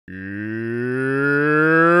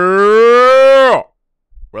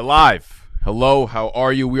live. Hello, how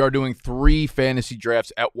are you? We are doing 3 fantasy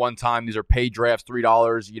drafts at one time. These are paid drafts,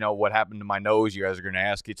 $3. You know what happened to my nose? You guys are going to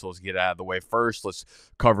ask it, so let's get it out of the way first. Let's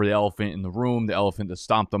cover the elephant in the room, the elephant that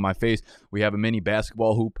stomped on my face. We have a mini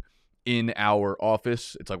basketball hoop in our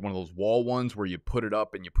office. It's like one of those wall ones where you put it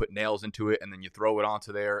up and you put nails into it and then you throw it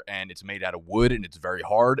onto there, and it's made out of wood and it's very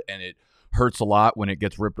hard and it hurts a lot when it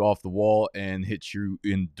gets ripped off the wall and hits you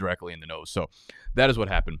directly in the nose. So that is what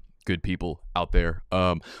happened. Good people out there.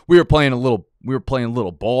 We were playing a little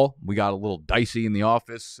ball. We got a little dicey in the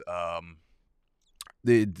office.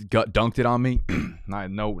 They dunked it on me.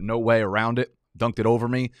 no way around it. Dunked it over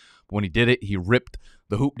me. But when he did it, he ripped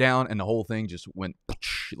the hoop down, and the whole thing just went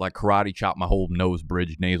like karate chopped my whole nose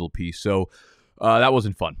bridge, nasal piece. So that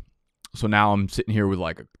wasn't fun. So now I'm sitting here with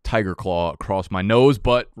like a tiger claw across my nose.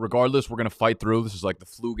 But regardless, we're going to fight through. This is like the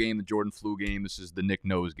flu game, the Jordan flu game. This is the Nick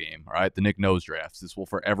Nose game, all right? The Nick Nose drafts. This will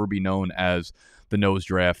forever be known as the Nose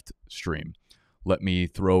Draft stream. Let me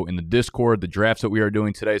throw in the Discord the drafts that we are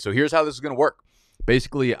doing today. So here's how this is going to work.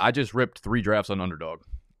 Basically, I just ripped 3 drafts on Underdog,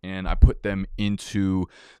 and I put them into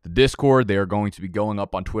the Discord. They are going to be going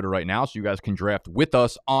up on Twitter right now, so you guys can draft with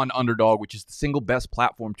us on Underdog, which is the single best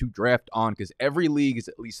platform to draft on because every league is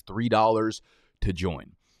at least $3 to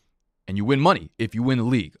join. And you win money if you win the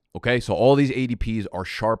league, okay? So all these ADPs are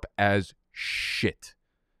sharp as shit.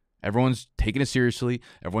 Everyone's taking it seriously.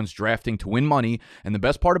 Everyone's drafting to win money. And the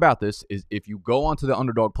best part about this is if you go onto the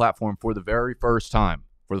Underdog platform for the very first time,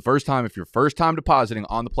 if you're first time depositing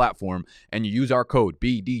on the platform and you use our code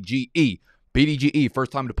BDGE,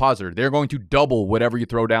 first time depositor, they're going to double whatever you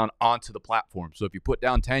throw down onto the platform. So if you put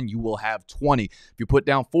down 10, you will have 20. If you put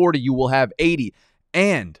down 40, you will have 80.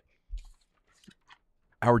 And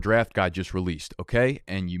our draft guide just released, okay?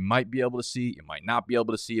 And you might be able to see it, you might not be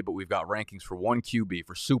able to see it, but we've got rankings for 1 QB,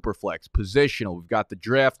 for Superflex, positional. We've got the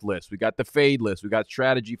draft list. We got the fade list. We got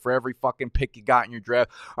strategy for every fucking pick you got in your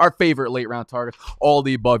draft. Our favorite late round targets, all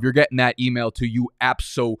the above. You're getting that email to you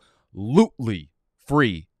absolutely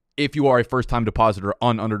free if you are a first-time depositor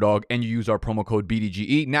on Underdog and you use our promo code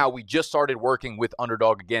BDGE. Now, we just started working with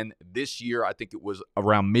Underdog again this year. I think it was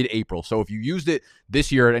around mid-April. So if you used it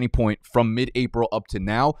this year at any point from mid-April up to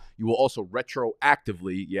now, you will also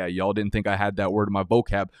retroactively, yeah, y'all didn't think I had that word in my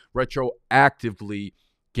vocab, retroactively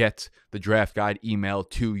get the draft guide email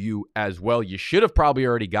to you as well. You should have probably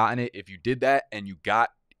already gotten it. If you did that and you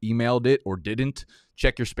emailed it or didn't,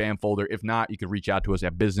 check your spam folder. If not, you can reach out to us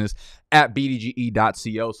at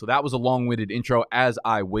business@bdge.co. So that was a long-winded intro as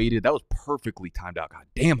I waited. That was perfectly timed out. God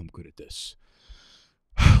damn, I'm good at this.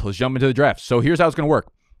 Let's jump into the draft. So here's how it's going to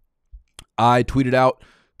work. I tweeted out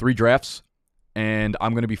 3 drafts, and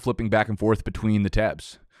I'm going to be flipping back and forth between the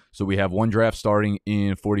tabs. So we have 1 draft starting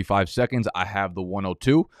in 45 seconds. I have the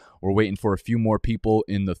 102. We're waiting for a few more people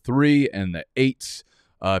in the 3 and the 8s.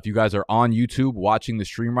 If you guys are on YouTube watching the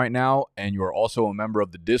stream right now and you are also a member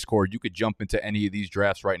of the Discord, you could jump into any of these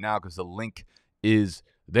drafts right now because the link is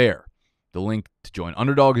there. The link to join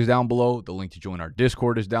Underdog is down below. The link to join our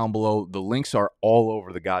Discord is down below. The links are all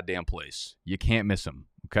over the goddamn place. You can't miss them,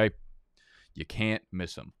 okay? You can't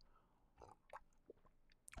miss them.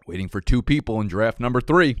 Waiting for 2 people in draft number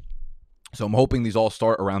 3. So I'm hoping these all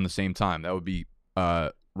start around the same time. That would be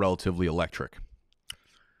relatively electric.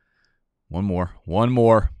 One more.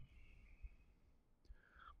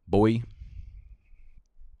 Boy.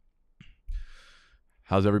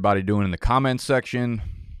 How's everybody doing in the comments section?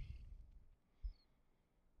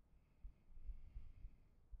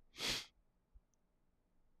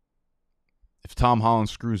 If Tom Holland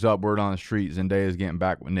screws up, word on the street, Zendaya's getting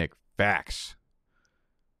back with Nick. Facts.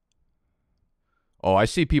 Oh, I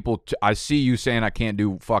see people. I see you saying I can't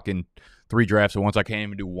do fucking 3 drafts at once. I can't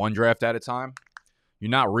even do 1 draft at a time. You're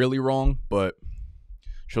not really wrong, but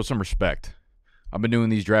show some respect. I've been doing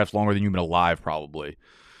these drafts longer than you've been alive, probably.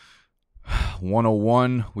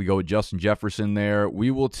 101, we go with Justin Jefferson there. We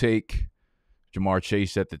will take Jamar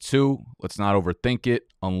Chase at the 2. Let's not overthink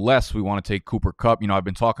it unless we want to take Cooper Kupp. You know, I've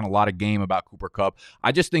been talking a lot of game about Cooper Kupp.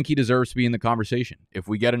 I just think he deserves to be in the conversation. If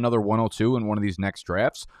we get another 102 in one of these next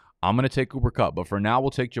drafts, I'm going to take Cooper Kupp. But for now, we'll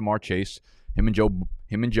take Jamar Chase, him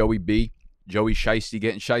and Joey B. Joey Shiesty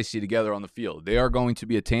getting Shiesty together on the field. They are going to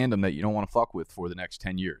be a tandem that you don't want to fuck with for the next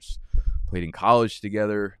 10 years. Played in college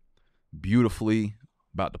together beautifully,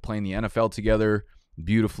 about to play in the NFL together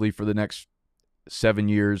beautifully for the next 7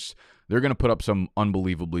 years. They're going to put up some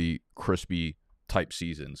unbelievably crispy type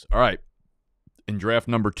seasons. All right. In draft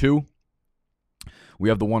number 2, we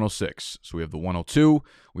have the 106. So we have the 102.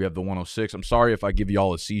 We have the 106. I'm sorry if I give you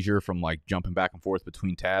all a seizure from like jumping back and forth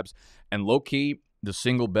between tabs. And low-key, the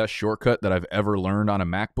single best shortcut that I've ever learned on a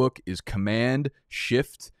MacBook is Command,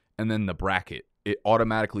 Shift, and then the bracket. it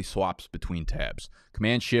automatically swaps between tabs.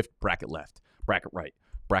 Command Shift, bracket left, bracket right,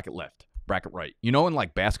 bracket left, bracket right. You know, in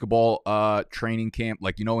like basketball training camp,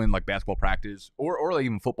 like, you know, in like basketball practice or like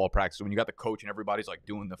even football practice, when you got the coach and everybody's like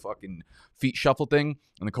doing the fucking feet shuffle thing,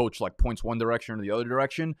 and the coach like points one direction or the other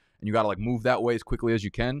direction, and you got to like move that way as quickly as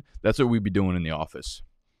you can. That's what we'd be doing in the office.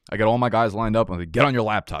 I got all my guys lined up. I'm like, get on your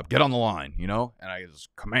laptop, get on the line, you know? And I just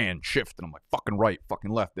Command Shift, and I'm like, fucking right, fucking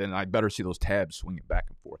left. And I better see those tabs swinging back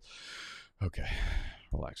and forth. Okay,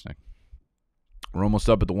 relax, Nick. We're almost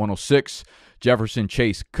up at the 106. Jefferson,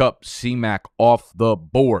 Chase, Kupp, C-Mac off the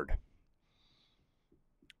board.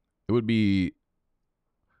 It would be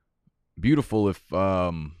beautiful if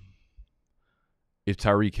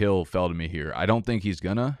Tyreek Hill fell to me here. I don't think he's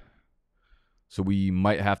gonna, so we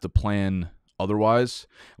might have to plan otherwise.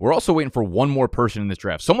 We're also waiting for one more person in this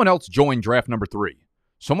draft. Someone else join draft number 3.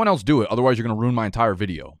 Someone else do it. Otherwise, you're going to ruin my entire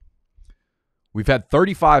video. We've had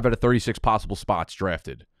 35 out of 36 possible spots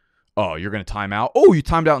drafted. Oh, you're going to time out? Oh, you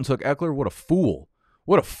timed out and took Eckler? What a fool.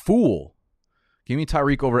 What a fool. Give me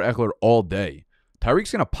Tyreek over Eckler all day.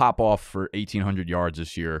 Tyreek's going to pop off for 1,800 yards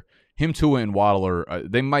this year. Him, Tua, and Waddle are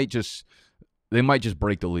they might just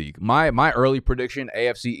break the league. My early prediction,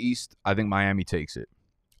 AFC East, I think Miami takes it.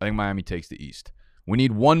 I think Miami takes the East. We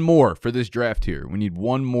need one more for this draft here. We need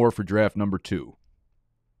one more for draft number 2.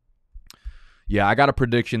 Yeah, I got a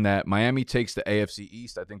prediction that Miami takes the AFC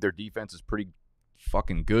East. I think their defense is pretty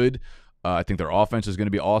fucking good. I think their offense is going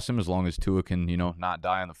to be awesome as long as Tua can, you know, not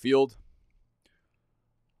die on the field.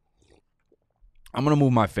 I'm going to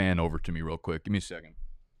move my fan over to me real quick. Give me a second.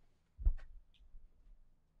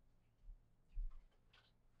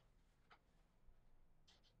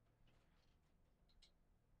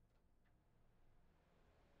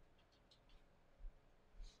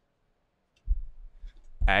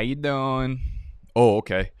 How you doing? Oh,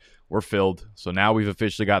 okay. We're filled. So now we've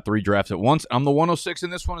officially got 3 drafts at once. I'm the 106 in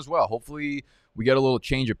this one as well. Hopefully we get a little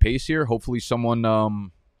change of pace here. Hopefully someone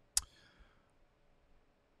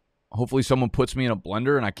puts me in a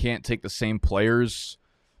blender and I can't take the same players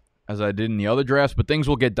as I did in the other drafts, but things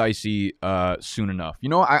will get dicey soon enough. You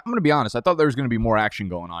know, I'm going to be honest. I thought there was going to be more action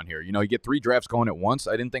going on here. You know, you get 3 drafts going at once.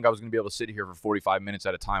 I didn't think I was going to be able to sit here for 45 minutes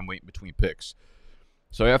at a time waiting between picks.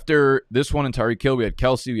 So after this one and Tyreek Hill, we had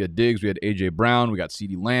Kelsey, we had Diggs, we had A.J. Brown, we got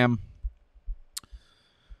CeeDee Lamb.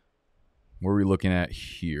 What are we looking at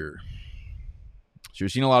here? So you're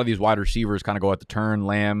seeing a lot of these wide receivers kind of go at the turn.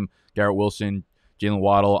 Lamb, Garrett Wilson, Jalen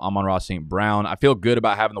Waddle, Amon-Ra St. Brown. I feel good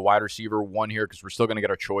about having the wide receiver 1 here because we're still going to get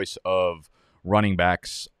our choice of running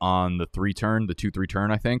backs on the 3-turn, the 2-3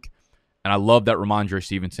 turn, I think. And I love that Ramondre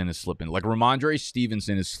Stevenson is slipping. Like, Ramondre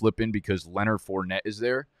Stevenson is slipping because Leonard Fournette is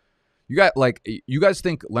there. You guys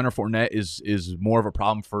think Leonard Fournette is more of a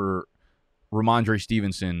problem for Ramondre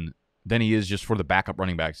Stevenson than he is just for the backup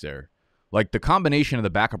running backs there. Like, the combination of the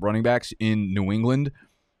backup running backs in New England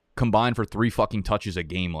combined for 3 fucking touches a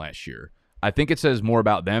game last year. I think it says more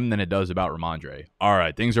about them than it does about Ramondre. All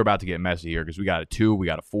right, things are about to get messy here because we got a 2, we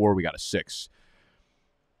got a 4, we got a 6.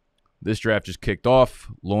 This draft just kicked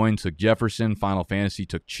off. Loin took Jefferson. Final Fantasy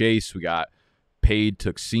took Chase. We got Paid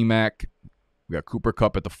took C-Mac. We got Cooper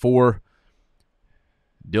Kupp at the 4.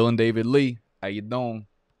 Dylan David Lee, how you doing?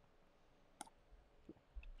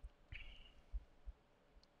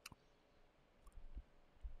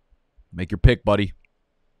 Make your pick, buddy.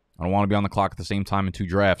 I don't want to be on the clock at the same time in 2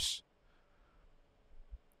 drafts.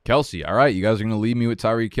 Kelsey, all right, you guys are going to leave me with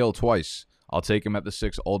Tyreek Hill twice. I'll take him at the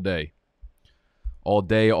 6 all day. All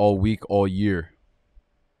day, all week, all year.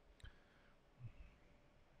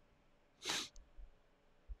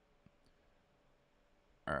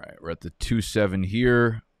 All right, we're at the 2-7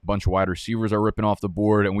 here. A bunch of wide receivers are ripping off the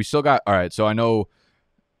board. And we still got, all right, so I know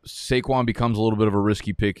Saquon becomes a little bit of a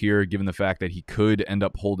risky pick here, given the fact that he could end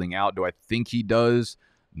up holding out. Do I think he does?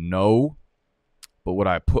 No. But would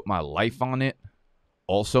I put my life on it?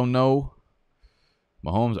 Also no.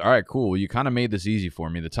 Mahomes, all right, cool. You kind of made this easy for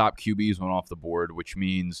me. The top QBs went off the board, which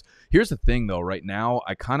means, here's the thing, though. Right now,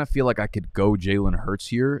 I kind of feel like I could go Jalen Hurts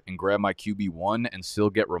here and grab my QB1 and still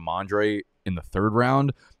get Ramondre in the 3rd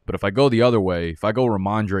round. But if I go the other way, if I go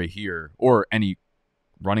Ramondre here or any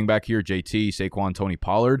running back here, JT, Saquon, Tony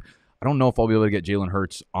Pollard, I don't know if I'll be able to get Jalen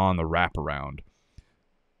Hurts on the wraparound.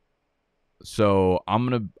 So I'm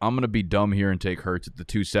gonna be dumb here and take Hurts at the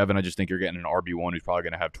 2-7. I just think you're getting an RB1 who's probably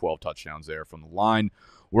gonna have 12 touchdowns there from the line.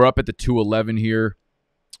 We're up at the 2-11 here.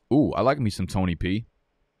 Ooh, I like me some Tony P.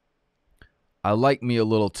 I like me a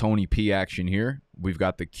little Tony P action here. We've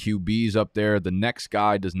got the QBs up there. The next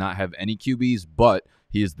guy does not have any QBs, but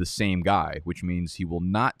he is the same guy, which means he will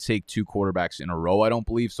not take 2 quarterbacks in a row, I don't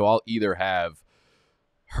believe. So I'll either have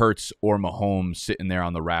Hurts or Mahomes sitting there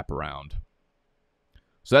on the wraparound.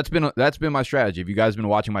 So that's been my strategy. If you guys have been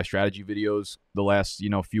watching my strategy videos the last,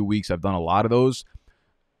 few weeks, I've done a lot of those.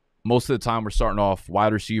 Most of the time, we're starting off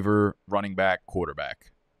wide receiver, running back,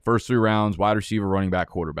 quarterback. First 3 rounds, wide receiver, running back,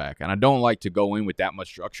 quarterback. And I don't like to go in with that much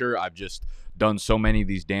structure. I've just done so many of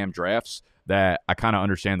these damn drafts that I kind of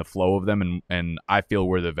understand the flow of them, and I feel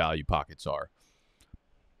where the value pockets are.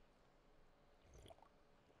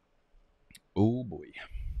 Oh, boy.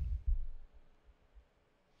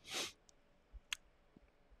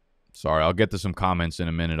 Sorry, I'll get to some comments in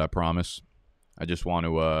a minute, I promise. I just want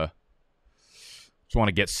to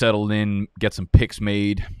get settled in, get some picks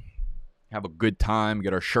made, have a good time,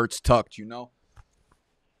 get our shirts tucked,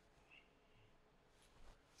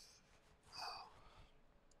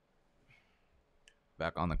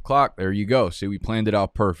 Back on the clock. There you go. See, we planned it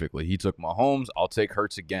out perfectly. He took Mahomes. I'll take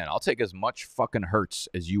Hurts again. I'll take as much fucking Hurts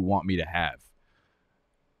as you want me to have.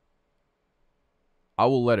 I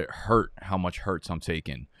will let it hurt how much Hurts I'm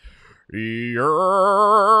taking. Yeah.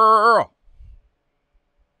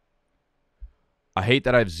 I hate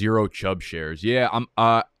that I have 0 Chubb shares. Yeah,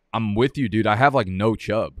 I'm with you, dude. I have like no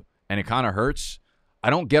Chubb, and it kind of hurts. I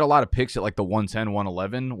don't get a lot of picks at like the 110,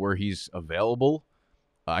 111 where he's available.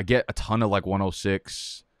 I get a ton of like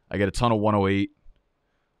 106. I get a ton of 108.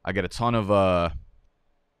 I get a ton of like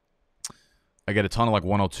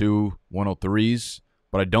 102, 103s,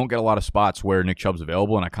 but I don't get a lot of spots where Nick Chubb's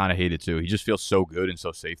available, and I kind of hate it too. He just feels so good and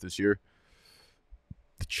so safe this year.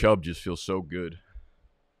 The Chubb just feels so good.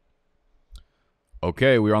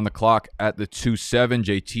 Okay, we're on the clock at the 2-7.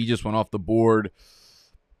 JT just went off the board.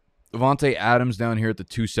 Davante Adams down here at the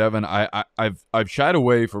 2-7. I've shied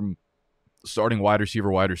away from starting wide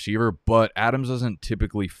receiver, but Adams doesn't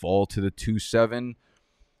typically fall to the 2-7.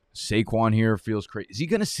 Saquon here feels crazy. Is he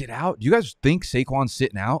going to sit out? Do you guys think Saquon's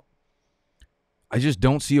sitting out? I just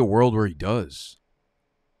don't see a world where he does.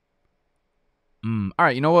 All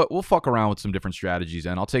right, you know what? We'll fuck around with some different strategies,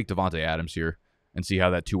 and I'll take Davante Adams here and see how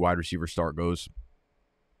that 2 wide receiver start goes.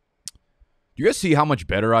 Do you guys see how much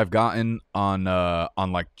better I've gotten on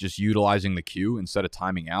like just utilizing the queue instead of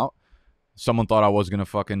timing out? Someone thought I wasn't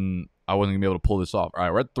gonna be able to pull this off. All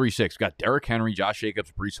right, we're at 3-6. We got Derrick Henry, Josh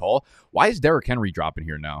Jacobs, Breece Hall. Why is Derrick Henry dropping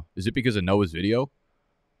here now? Is it because of Noah's video?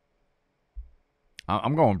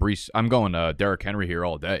 I'm going Derrick Henry here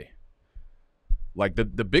all day. Like the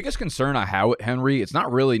biggest concern I have with Henry, it's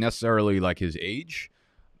not really necessarily like his age.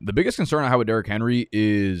 The biggest concern I have with Derrick Henry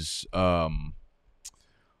is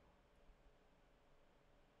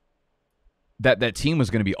that team was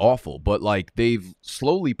going to be awful, but like they've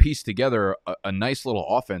slowly pieced together a nice little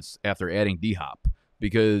offense after adding D-Hop,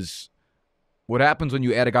 because what happens when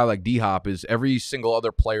you add a guy like D-Hop is every single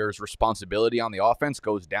other player's responsibility on the offense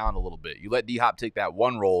goes down a little bit. You let D-Hop take that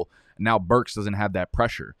one role, and now Burks doesn't have that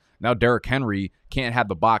pressure. Now Derrick Henry can't have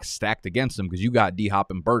the box stacked against him because you got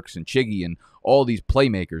D-Hop and Burks and Chiggy and all these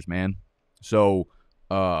playmakers, man. So,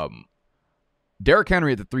 Derrick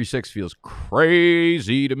Henry at the 3-6 feels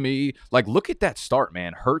crazy to me. Like, look at that start,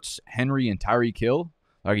 man. Hurts, Henry, and Tyreek Hill.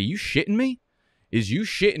 Like, are you shitting me? Is you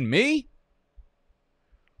shitting me?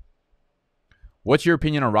 What's your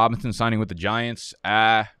opinion on Robinson signing with the Giants?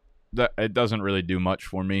 It doesn't really do much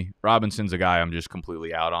for me. Robinson's a guy I'm just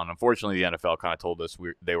completely out on. Unfortunately, the NFL kind of told us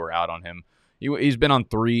they were out on him. He's been on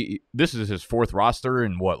 3. This is his 4th roster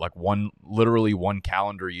in literally one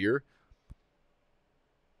calendar year.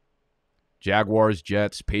 Jaguars,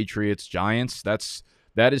 Jets, Patriots, Giants. That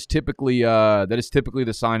is typically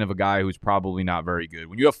the sign of a guy who's probably not very good.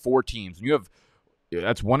 When you have 4 teams,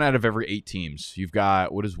 that's 1 out of every 8 teams. You've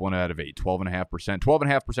got, what is 1 out of 8? 12.5%.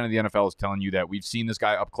 12.5% of the NFL is telling you that we've seen this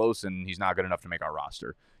guy up close and he's not good enough to make our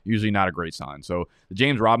roster. Usually not a great sign. So the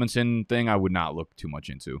James Robinson thing, I would not look too much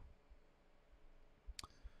into.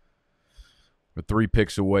 We're 3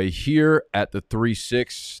 picks away here at the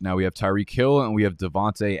 3-6. Now we have Tyreek Hill and we have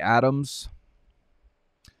Davante Adams.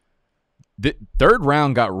 The 3rd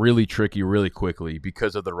round got really tricky really quickly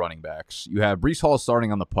because of the running backs. You have Breece Hall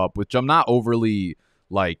starting on the pup, which I'm not overly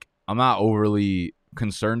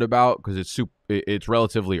concerned about because it's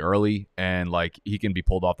relatively early and like he can be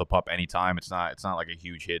pulled off the pup anytime. It's not like a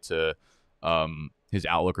huge hit to his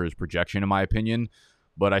outlook or his projection in my opinion.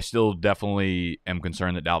 But I still definitely am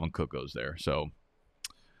concerned that Dalvin Cook goes there. So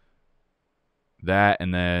that,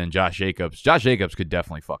 and then Josh Jacobs. Josh Jacobs could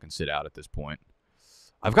definitely fucking sit out at this point.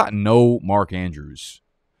 I've got no Mark Andrews.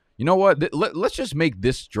 You know what? Let's just make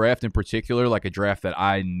this draft in particular like a draft that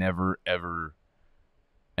I never, ever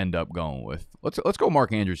end up going with. Let's go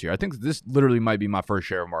Mark Andrews here. I think this literally might be my first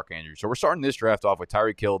share of Mark Andrews. So we're starting this draft off with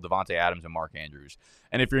Tyreek Hill, Davante Adams, and Mark Andrews.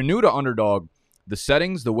 And if you're new to Underdog, the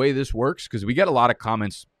settings, the way this works, because we get a lot of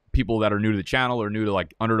comments, people that are new to the channel or new to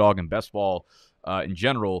like Underdog and Best Ball, in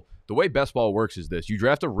general, the way best ball works is this. You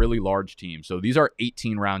draft a really large team. So these are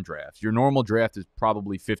 18-round drafts. Your normal draft is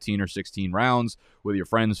probably 15 or 16 rounds with your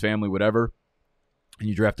friends, family, whatever. And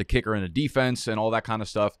you draft a kicker and a defense and all that kind of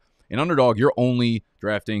stuff. In Underdog, you're only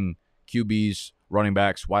drafting QBs, running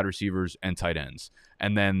backs, wide receivers, and tight ends.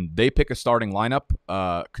 And then they pick a starting lineup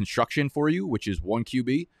construction for you, which is 1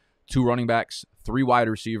 QB, 2 running backs, 3 wide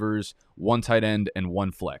receivers, 1 tight end, and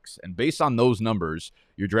 1 flex. And based on those numbers,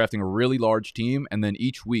 you're drafting a really large team. And then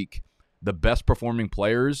each week, the best performing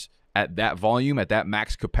players at that volume, at that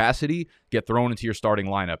max capacity, get thrown into your starting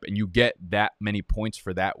lineup. And you get that many points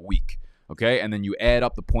for that week. Okay, and then you add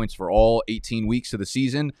up the points for all 18 weeks of the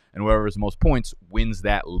season, and whoever has the most points wins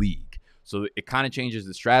that league. So it kind of changes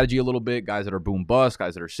the strategy a little bit. Guys that are boom bust,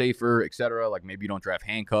 guys that are safer, etc. Like maybe you don't draft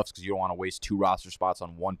handcuffs because you don't want to waste 2 roster spots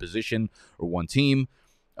on one position or one team.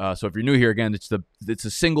 So if you're new here, again, it's the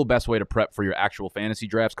single best way to prep for your actual fantasy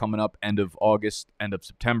drafts coming up end of August, end of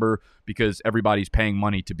September, because everybody's paying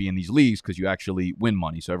money to be in these leagues because you actually win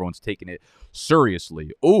money. So everyone's taking it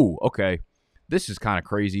seriously. Oh, okay. This is kind of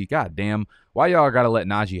crazy. God damn. Why y'all got to let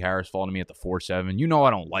Najee Harris fall to me at the 4-7? You know I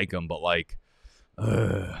don't like him, but like,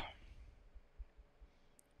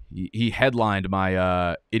 he headlined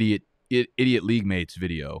my idiot league mates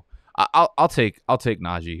video. I'll take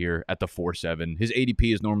Najee here at the 4-7. His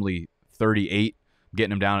ADP is normally 38,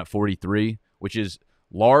 getting him down at 43, which is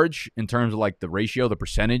large in terms of like the ratio, the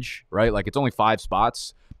percentage, right? Like it's only 5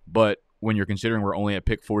 spots, but when you're considering we're only at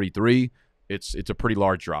pick 43, it's a pretty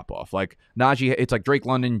large drop off. Like Najee, it's like Drake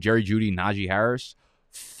London, Jerry Jeudy, Najee Harris.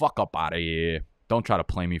 Fuck up out of here. Don't try to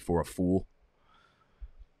play me for a fool.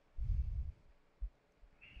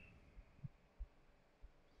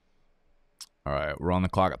 All right, we're on the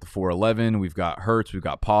clock at the 4-11. We've got Hurts, we've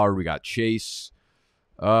got Pollard, we got Chase.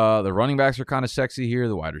 The running backs are kind of sexy here.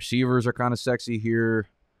 The wide receivers are kind of sexy here.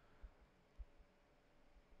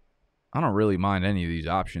 I don't really mind any of these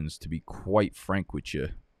options, to be quite frank with you.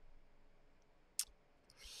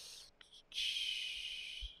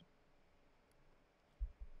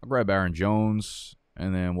 I'll grab Aaron Jones,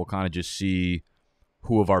 and then we'll kind of just see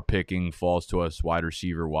who of our picking falls to us wide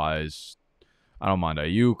receiver-wise. I don't mind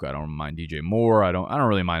Ayuk. I don't mind DJ Moore. I don't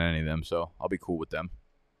really mind any of them, so I'll be cool with them.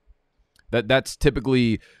 That's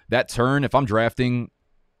typically that turn. If I'm drafting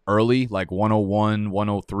early, like 101,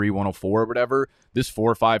 103, 104, or whatever, this 4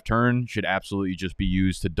 or 5 turn should absolutely just be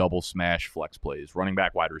used to double smash flex plays. Running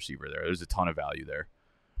back, wide receiver there. There's a ton of value there.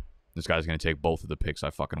 This guy's going to take both of the picks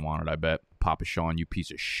I fucking wanted, I bet. Papa Sean, you piece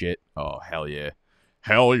of shit. Oh, hell yeah.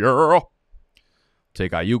 Hell yeah.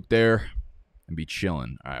 Take Ayuk there and be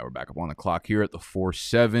chilling. All right, we're back up on the clock here at the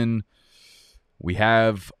 4-7. We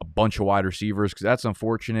have a bunch of wide receivers because that's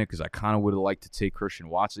unfortunate because I kind of would have liked to take Christian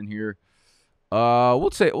Watson here.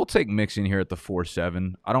 We'll take Mixon here at the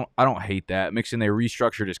 4-7. I don't hate that. Mixon, they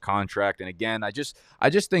restructured his contract, and again, I just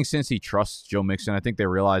think since he trusts Joe Mixon, I think they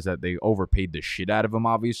realize that they overpaid the shit out of him.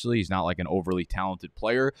 Obviously, he's not like an overly talented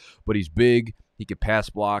player, but he's big. He can pass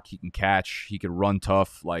block. He can catch. He can run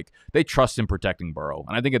tough. Like they trust him protecting Burrow,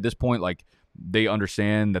 and I think at this point, like they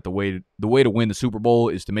understand that the way to win the Super Bowl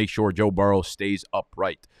is to make sure Joe Burrow stays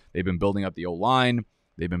upright. They've been building up the O-line.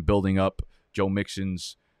 They've been building up Joe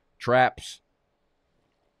Mixon's traps.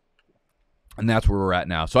 And that's where we're at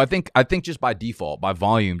now. So I think just by default, by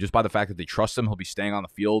volume, just by the fact that they trust him, he'll be staying on the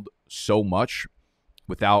field so much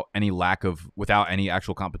without any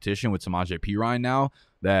actual competition with Samaje Perine now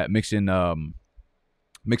that Mixon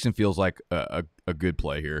feels like a good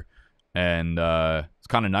play here. And it's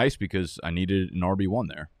kind of nice because I needed an RB1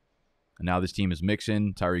 there. And now this team is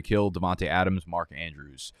Mixon, Tyreek Hill, Devontae Adams, Mark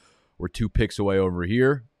Andrews. We're 2 picks away over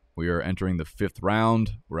here. We are entering the 5th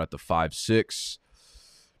round. We're at the 5-6.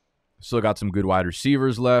 Still got some good wide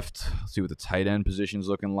receivers left. Let's see what the tight end position's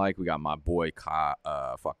looking like. We got my boy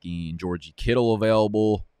fucking Georgie Kittle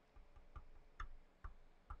available.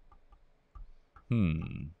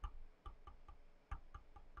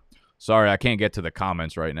 Sorry, I can't get to the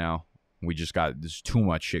comments right now. There's too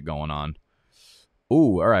much shit going on.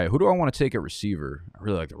 Ooh, all right. Who do I want to take at receiver? I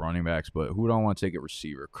really like the running backs, but who do I want to take at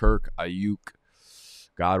receiver? Kirk, Ayuk,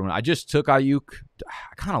 Godwin. I just took Ayuk.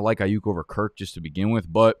 I kind of like Ayuk over Kirk just to begin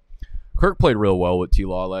with, but Kirk played real well with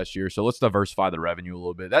T-Law last year, so let's diversify the revenue a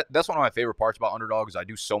little bit. That's one of my favorite parts about Underdog is I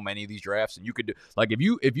do so many of these drafts, and you could do, like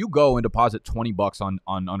if you go and deposit $20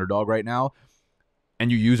 on Underdog right now,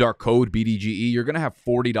 and you use our code BDGE, you're gonna have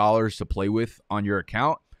 $40 to play with on your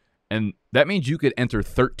account, and that means you could enter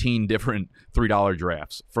 13 different $3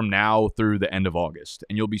 drafts from now through the end of August,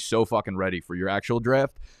 and you'll be so fucking ready for your actual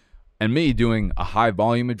draft. And me doing a high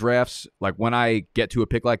volume of drafts, like when I get to a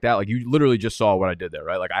pick like that, like you literally just saw what I did there,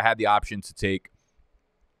 right? Like I had the option to take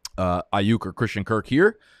Ayuk or Christian Kirk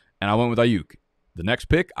here, and I went with Ayuk. The next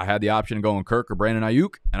pick, I had the option of going Kirk or Brandon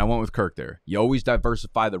Ayuk, and I went with Kirk there. You always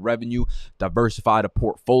diversify the revenue, diversify the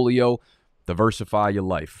portfolio, diversify your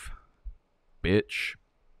life. Bitch.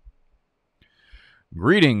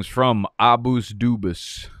 Greetings from Abus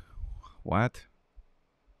Dubus. What?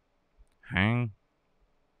 Hang?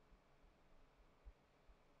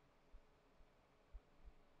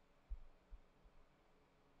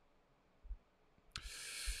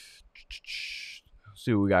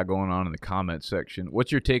 See what we got going on in the comment section.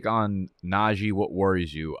 What's your take on Najee? What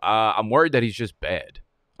worries you? I'm worried that he's just bad.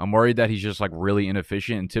 I'm worried that he's just like really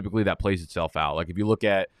inefficient, and typically that plays itself out. Like if you look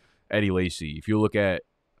at Eddie Lacy, if you look at,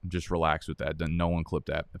 just relax with that, then no one clip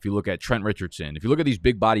that. If you look at Trent Richardson, if you look at these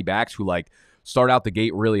big body backs who like start out the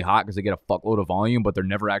gate really hot because they get a fuckload of volume, but they're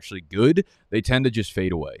never actually good, they tend to just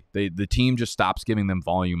fade away. The team just stops giving them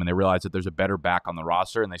volume, and they realize that there's a better back on the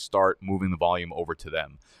roster, and they start moving the volume over to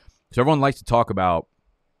them. So everyone likes to talk about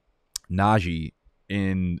Najee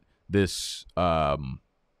in this. There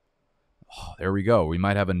we go. We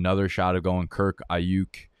might have another shot of going Kirk,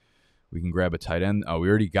 Ayuk. We can grab a tight end. We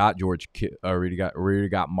already got we already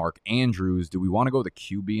got Mark Andrews. Do we want to go the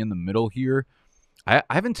QB in the middle here? I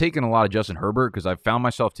haven't taken a lot of Justin Herbert because I've found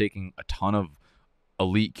myself taking a ton of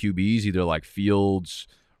elite QBs, either like Fields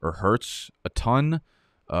or Hurts a ton.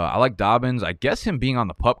 I like Dobbins. I guess him being on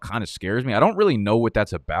the pup kind of scares me. I don't really know what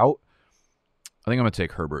that's about. I think I'm going to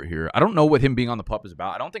take Herbert here. I don't know what him being on the pup is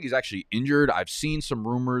about. I don't think he's actually injured. I've seen some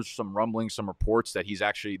rumors, some rumblings, some reports that he's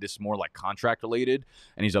actually, this is more like contract related,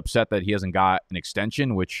 and he's upset that he hasn't got an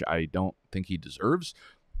extension, which I don't think he deserves.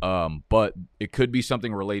 But it could be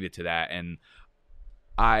something related to that, and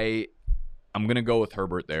I'm going to go with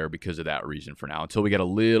Herbert there because of that reason for now, until we get a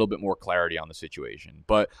little bit more clarity on the situation.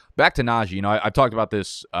 But back to Najee, you know, I've talked about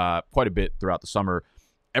this quite a bit throughout the summer.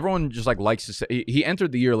 Everyone just like likes to say he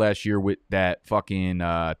entered the year last year with that fucking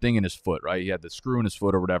thing in his foot, right? He had the screw in his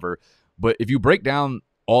foot or whatever. But if you break down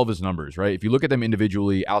all of his numbers, right? If you look at them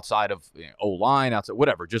individually outside of O-line, outside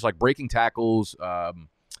whatever, just like breaking tackles,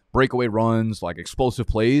 breakaway runs, like explosive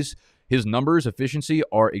plays, his numbers, efficiency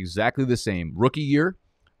are exactly the same. Rookie year,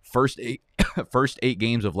 first eight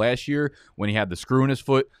games of last year when he had the screw in his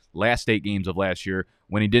foot, last 8 games of last year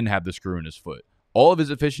when he didn't have the screw in his foot. All of his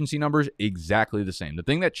efficiency numbers exactly the same. The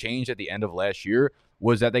thing that changed at the end of last year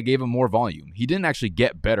was that they gave him more volume. He didn't actually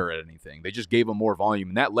get better at anything. They just gave him more volume,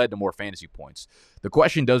 and that led to more fantasy points. The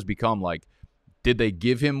question does become, like, did they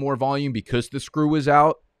give him more volume because the screw was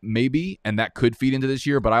out? Maybe, and that could feed into this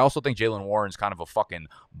year. But I also think Jaylen Warren's kind of a fucking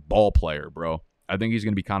ball player, bro. I think he's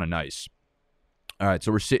going to be kind of nice. All right,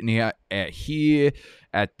 so we're sitting here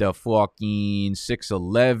at the fucking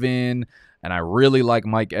 6'11", and I really like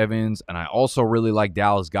Mike Evans, and I also really like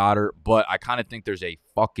Dallas Goedert, but I kind of think there's a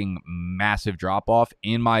fucking massive drop-off,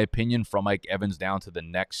 in my opinion, from Mike Evans down to the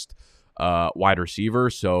next wide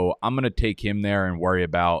receiver. So I'm going to take him there and worry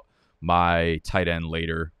about my tight end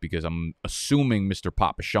later, because I'm assuming Mr.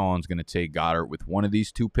 Papa Sean's going to take Goddard with one of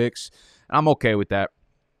these 2 picks, and I'm okay with that.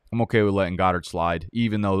 I'm okay with letting Goddard slide,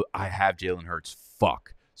 even though I have Jalen Hurts.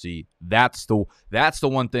 Fuck. See, that's the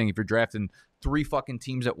one thing. If you're drafting 3 fucking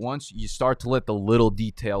teams at once, you start to let the little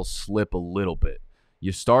details slip a little bit.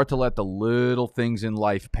 You start to let the little things in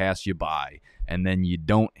life pass you by, and then you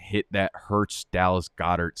don't hit that Hurts Dallas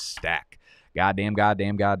Goddard stack. Goddamn.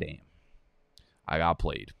 I got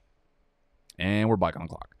played. And we're back on the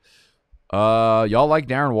clock. Y'all like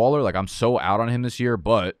Darren Waller? Like, I'm so out on him this year,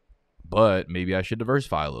 but maybe I should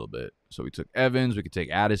diversify a little bit. So we took Evans. We could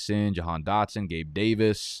take Addison, Jahan Dotson, Gabe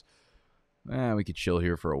Davis. We could chill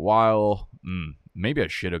here for a while. Maybe I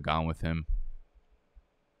should have gone with him.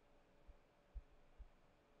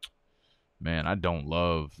 Man, I don't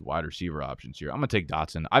love wide receiver options here. I'm going to take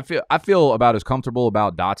Dotson. I feel about as comfortable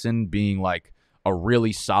about Dotson being like a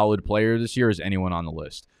really solid player this year as anyone on the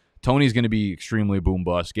list. Tony's going to be extremely boom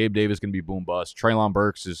bust. Gabe Davis is going to be boom bust. Treylon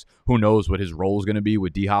Burks is, who knows what his role is going to be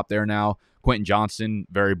with D-Hop there now. Quentin Johnson,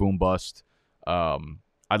 very boom bust.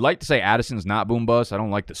 I'd like to say Addison's not boom bust. I don't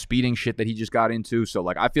like the speeding shit that he just got into. So,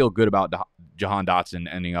 like, I feel good about Jahan Dotson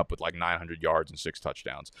ending up with like 900 yards and 6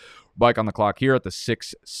 touchdowns. Bike on the clock here at the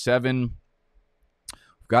 6-7. We've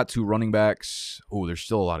got 2 running backs. Oh, there's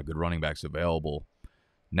still a lot of good running backs available.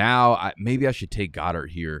 Now, maybe I should take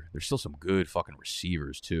Goddard here. There's still some good fucking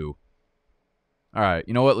receivers, too. All right,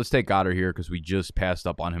 you know what? Let's take Goddard here because we just passed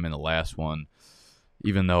up on him in the last one.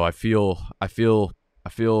 Even though I feel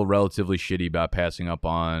relatively shitty about passing up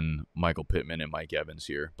on Michael Pittman and Mike Evans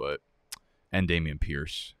here, and Dameon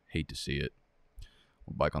Pierce. Hate to see it.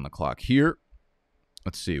 We'll bike on the clock here.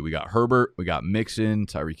 Let's see. We got Herbert. We got Mixon,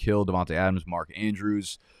 Tyreek Hill, Devontae Adams, Mark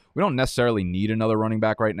Andrews. We don't necessarily need another running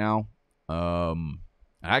back right now. I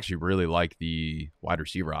actually really like the wide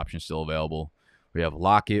receiver option still available. We have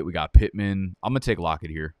Lockett. We got Pittman. I'm going to take Lockett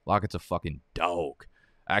here. Lockett's a fucking dog.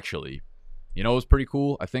 Actually, you know, it was pretty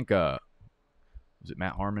cool. I think, was it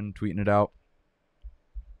Matt Harmon tweeting it out?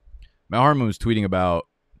 Matt Harmon was tweeting about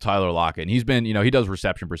Tyler Lockett. And he's been, you know, he does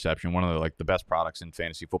reception perception, one of the, like, the best products in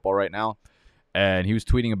fantasy football right now. And he was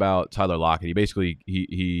tweeting about Tyler Lockett. He basically,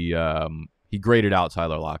 he graded out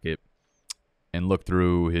Tyler Lockett and looked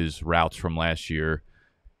through his routes from last year.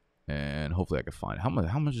 And hopefully I can find it. How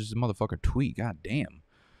much does this motherfucker tweet? God damn.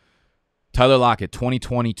 Tyler Lockett,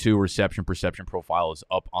 2022 reception perception profile is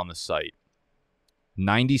up on the site.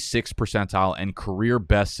 96th percentile and career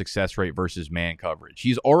best success rate versus man coverage.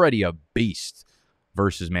 He's already a beast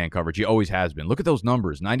versus man coverage. He always has been. Look at those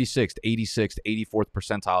numbers. 96th, 86th, 84th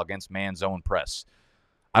percentile against man zone press.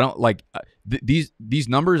 I don't like these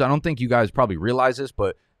numbers. I don't think you guys probably realize this,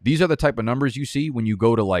 but these are the type of numbers you see when you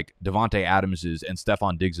go to like Devontae Adams's and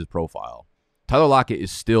Stephon Diggs' profile. Tyler Lockett is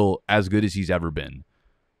still as good as he's ever been.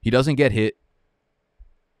 He doesn't get hit.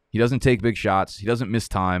 He doesn't take big shots. He doesn't miss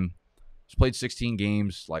time. He's played 16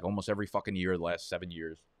 games like almost every fucking year the last 7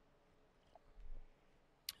 years.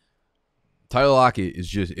 Tyler Lockett is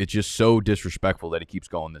just so disrespectful that he keeps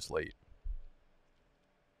going this late.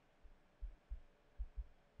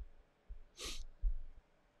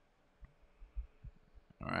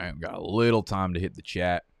 All right, we've got a little time to hit the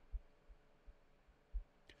chat.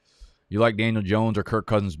 You like Daniel Jones or Kirk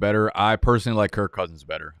Cousins better? I personally like Kirk Cousins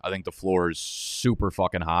better. I think the floor is super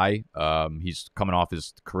fucking high. He's coming off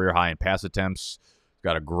his career high in pass attempts.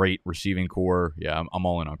 Got a great receiving core. Yeah, I'm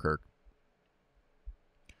all in on Kirk.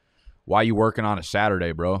 Why you working on a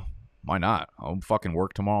Saturday, bro? Why not? I'll fucking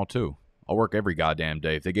work tomorrow, too. I'll work every goddamn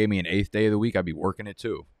day. If they gave me an 8th day of the week, I'd be working it,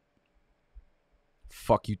 too.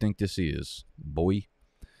 Fuck you think this is, boy?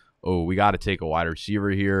 Oh, we got to take a wide receiver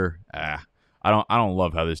here. I don't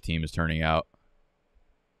love how this team is turning out.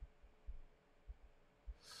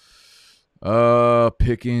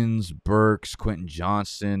 Pickens, Burks, Quentin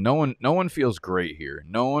Johnston. No one feels great here.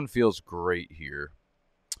 No one feels great here.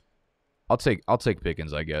 I'll take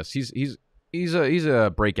Pickens, I guess. He's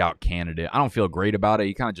a breakout candidate. I don't feel great about it.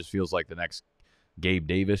 He kind of just feels like the next Gabe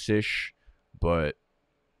Davis-ish, but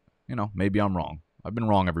you know, maybe I'm wrong. I've been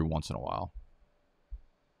wrong every once in a while.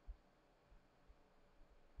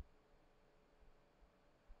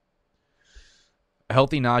 A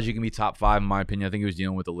healthy Najee can be top 5 in my opinion. I think he was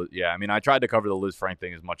dealing with I mean, I tried to cover the Liz Frank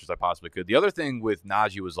thing as much as I possibly could. The other thing with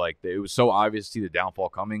Najee was like, it was so obvious to see the downfall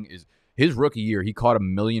coming is his rookie year, he caught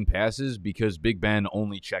 1 million passes because Big Ben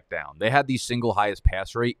only checked down. They had the single highest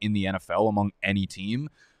pass rate in the NFL among any team.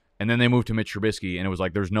 And then they moved to Mitch Trubisky, and it was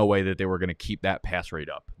like there's no way that they were going to keep that pass rate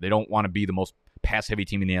up. They don't want to be the most pass-heavy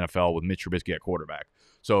team in the NFL with Mitch Trubisky at quarterback.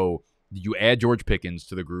 So you add George Pickens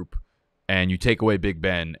to the group, and you take away Big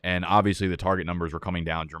Ben, and obviously the target numbers were coming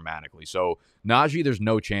down dramatically. So Najee, there's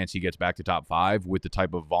no chance he gets back to top 5 with the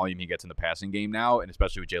type of volume he gets in the passing game now, and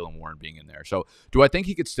especially with Jaylen Warren being in there. So do I think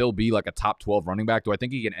he could still be like a top 12 running back? Do I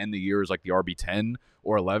think he can end the year as like the RB10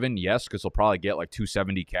 or 11? Yes, because he'll probably get like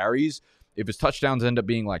 270 carries. If his touchdowns end up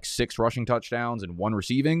being like 6 rushing touchdowns and 1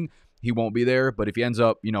 receiving, he won't be there. But if he ends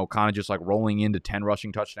up, you know, kind of just like rolling into 10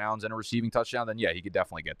 rushing touchdowns and a receiving touchdown, then yeah, he could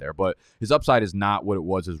definitely get there. But his upside is not what it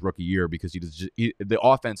was his rookie year because the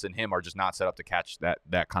offense and him are just not set up to catch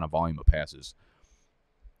that kind of volume of passes.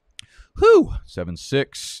 Whew,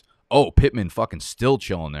 7-6. Oh, Pittman fucking still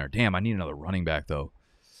chilling there. Damn, I need another running back though.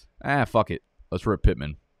 Fuck it. Let's rip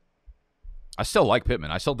Pittman. I still like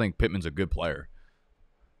Pittman. I still think Pittman's a good player.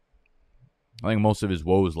 I think most of his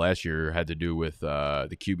woes last year had to do with the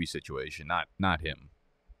QB situation, not him.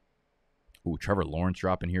 Ooh, Trevor Lawrence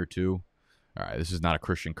dropping here too. All right, this is not a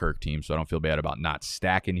Christian Kirk team, so I don't feel bad about not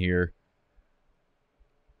stacking here.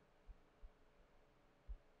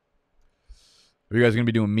 Are you guys going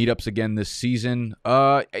to be doing meetups again this season?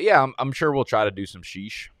 Yeah, I'm sure we'll try to do some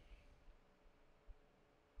sheesh.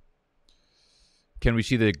 Can we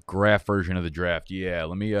see the graph version of the draft? Yeah,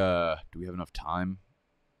 let me, do we have enough time?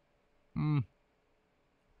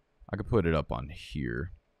 I could put it up on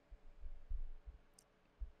here.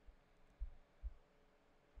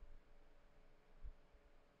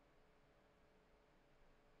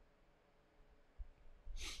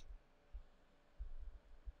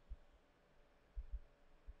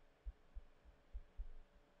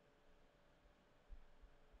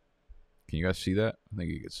 Can you guys see that? I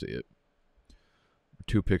think you can see it.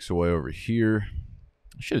 2 picks away over here.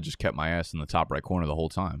 I should have just kept my ass in the top right corner the whole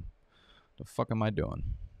time. The fuck am I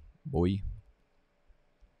doing, boy?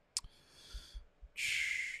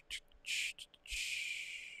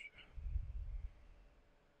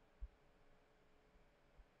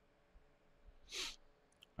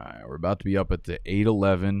 All right, we're about to be up at the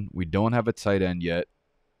 8-11. We don't have a tight end yet.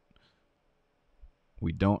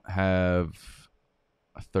 We don't have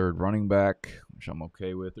a third running back, which I'm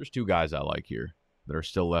okay with. There's two guys I like here that are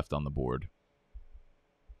still left on the board.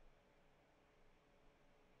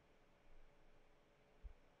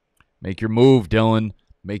 Make your move, Dylan.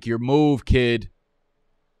 Make your move, kid.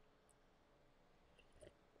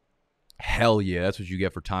 Hell yeah, that's what you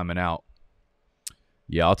get for timing out.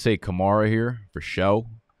 Yeah, I'll take Kamara here for show.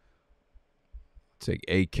 Take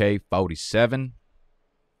AK-47.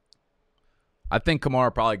 I think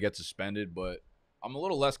Kamara probably gets suspended, but I'm a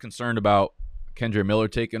little less concerned about Kendre Miller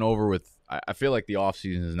taking over with. I feel like the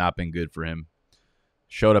offseason has not been good for him.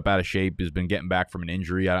 Showed up out of shape, has been getting back from an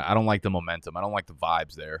injury. I don't like the momentum. I don't like the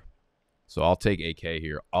vibes there. So I'll take AK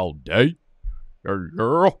here all day.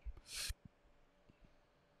 Girl.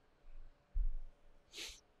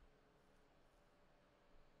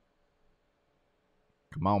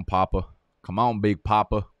 Come on, Papa. Come on, Big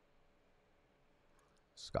Papa.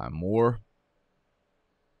 Sky Moore.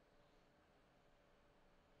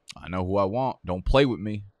 I know who I want. Don't play with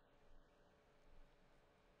me.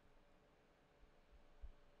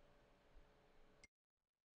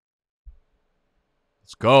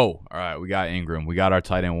 Let's go. All right, we got Ingram. We got our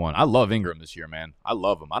tight end one. I love Ingram this year, man. I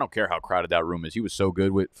love him. I don't care how crowded that room is. He was so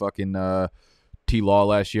good with fucking T-Law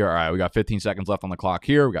last year. All right, we got 15 seconds left on the clock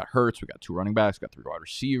here. We got Hurts. We got 2 running backs. We got 3 wide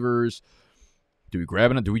receivers. Do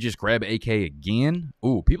we just grab AK again?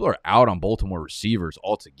 Ooh, people are out on Baltimore receivers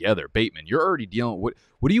altogether. Bateman, you're already dealing with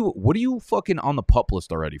what are you fucking on the pup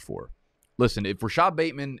list already for? Listen, if Rashad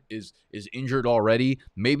Bateman is injured already,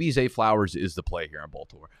 maybe Zay Flowers is the play here in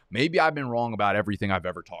Baltimore. Maybe I've been wrong about everything I've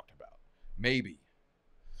ever talked about. Maybe.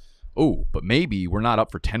 Oh, but maybe we're not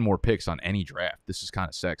up for 10 more picks on any draft. This is kind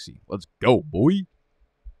of sexy. Let's go, boy.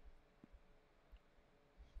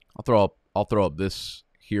 I'll throw up this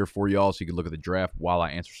here for y'all so you can look at the draft while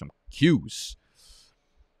I answer some cues.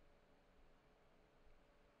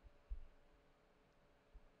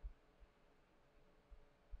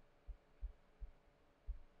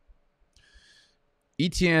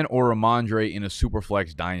 Etienne or Ramondre in a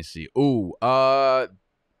Superflex dynasty. Ooh, I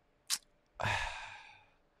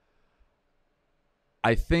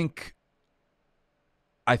think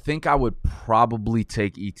I would probably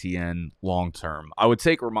take Etienne long term. I would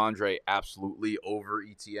take Ramondre absolutely over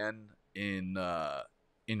Etienne in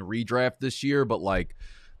redraft this year, but like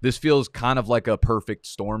this feels kind of like a perfect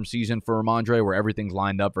storm season for Ramondre where everything's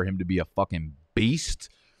lined up for him to be a fucking beast.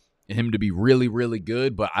 Him to be really, really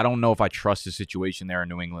good, but I don't know if I trust the situation there in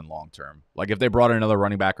New England long term. Like if they brought in another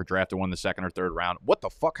running back or drafted one in the 2nd or 3rd round, what the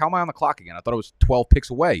fuck? How am I on the clock again? I thought it was 12 picks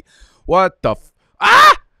away. What the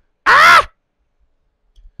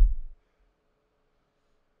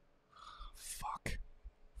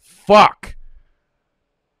Fuck.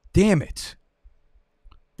 Damn it.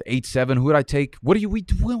 The 8-7. Who did I take? What are we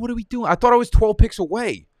doing? I thought I was 12 picks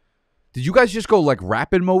away. Did you guys just go like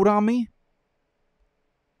rapid mode on me?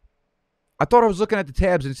 I thought I was looking at the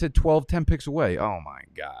tabs and it said 10 picks away. Oh, my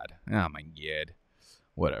God. Oh, my God.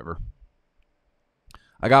 Whatever.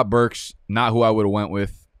 I got Burks, not who I would have went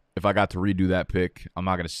with if I got to redo that pick. I'm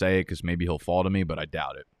not going to say it because maybe he'll fall to me, but I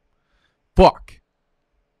doubt it. Fuck.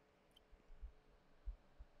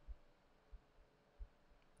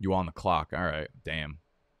 You on the clock. All right. Damn.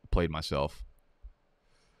 Played myself.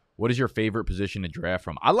 What is your favorite position to draft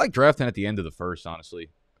from? I like drafting at the end of the first, honestly.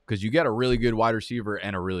 Because you get a really good wide receiver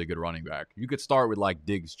and a really good running back. You could start with like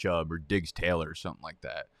Diggs Chubb or Diggs Taylor or something like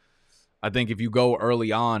that. I think if you go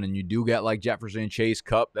early on and you do get like Jefferson, Chase,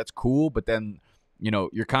 Kupp, that's cool. But then,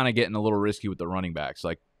 you're kind of getting a little risky with the running backs.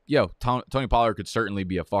 Like, Tony Pollard could certainly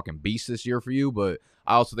be a fucking beast this year for you, but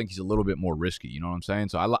I also think he's a little bit more risky. You know what I'm saying?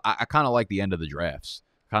 So I kind of like the end of the drafts.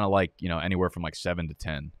 Kind of like, anywhere from like 7 to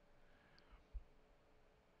 10.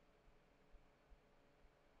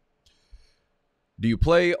 Do you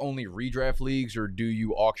play only redraft leagues or do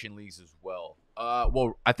you auction leagues as well?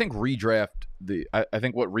 Well, I think redraft I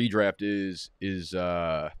think what redraft is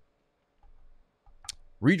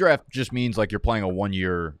redraft just means like you're playing a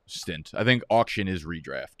 1-year stint. I think auction is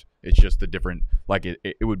redraft. It's just a different like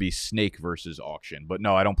it would be snake versus auction. But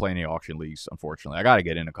no, I don't play any auction leagues, unfortunately. I got to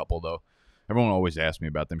get in a couple though. Everyone always asks me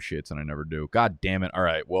about them shits and I never do. God damn it. All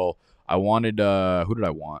right. Well, I wanted who did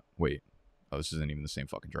I want? Wait. Oh, this isn't even the same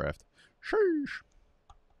fucking draft. Sheesh.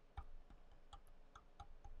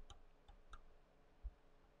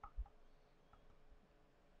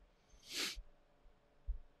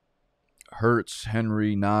 Hurts,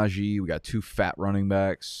 Henry, Najee. We got 2 fat running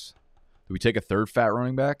backs. Do we take a 3rd fat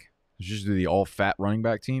running back? Let's just do the all-fat running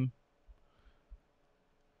back team.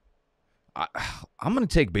 I'm gonna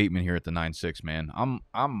take Bateman here at the 9-6, man.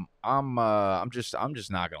 I'm just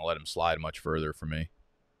not gonna let him slide much further for me.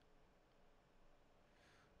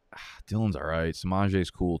 Dylan's all right.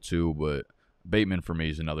 Samaje's cool too, but Bateman for me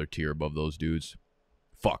is another tier above those dudes.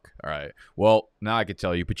 Fuck. All right. Well, now I can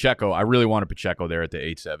tell you, Pacheco. I really wanted Pacheco there at the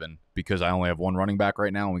 8-7 because I only have one running back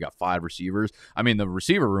right now, and we got 5 receivers. I mean, the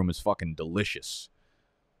receiver room is fucking delicious,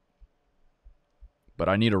 but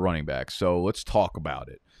I need a running back. So let's talk about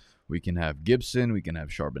it. We can have Gibson. We can have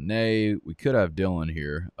Charbonnet. We could have Dylan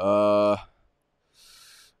here. I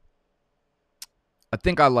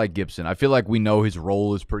think I like Gibson. I feel like we know his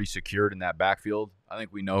role is pretty secured in that backfield. I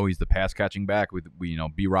think we know he's the pass-catching back.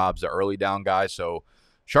 B-Rob's the early down guy. So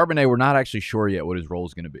Charbonnet, we're not actually sure yet what his role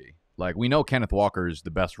is going to be. Like, we know Kenneth Walker is the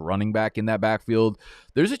best running back in that backfield.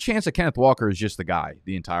 There's a chance that Kenneth Walker is just the guy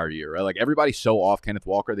the entire year, right? Like, everybody's so off Kenneth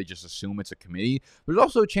Walker, they just assume it's a committee. There's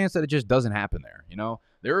also a chance that it just doesn't happen there, you know?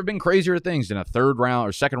 There have been crazier things than a third-round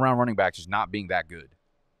or second-round running back just not being that good.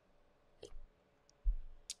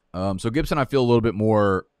 So Gibson, I feel a little bit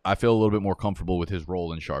more comfortable with his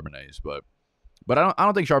role in Charbonnet's, but I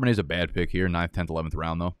don't think Charbonnet's a bad pick here, 9th, 10th, 11th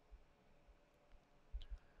round though.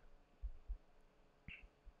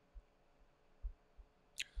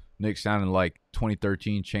 Nick sounding like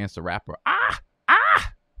 2013 Chance the Rapper.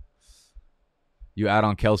 You add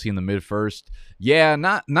on Kelsey in the mid first. Yeah,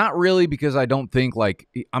 not really, because I don't think, like,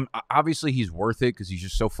 obviously he's worth it because he's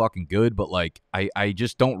just so fucking good, but like I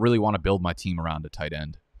just don't really want to build my team around a tight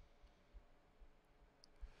end.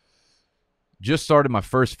 Just started my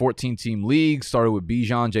first 14-team league. Started with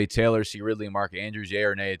Bijan, Jay Taylor, C. Ridley, and Mark Andrews. Yay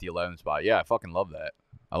or nay at the 11th spot. Yeah, I fucking love that.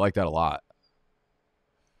 I like that a lot.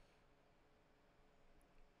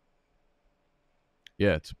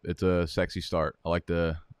 Yeah, it's a sexy start. I like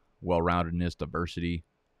the well-roundedness, diversity.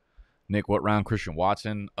 Nick, what round Christian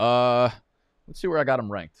Watson? Let's see where I got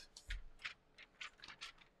him ranked.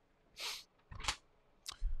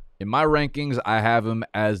 In my rankings, I have him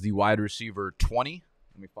as the wide receiver 20.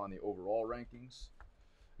 Let me find the overall rankings.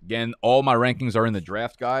 Again, all my rankings are in the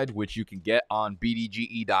draft guide, which you can get on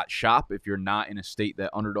bdge.shop if you're not in a state that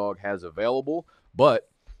Underdog has available. But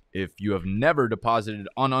if you have never deposited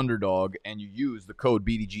on Underdog and you use the code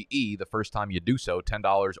BDGE the first time you do so,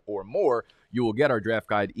 $10 or more, you will get our draft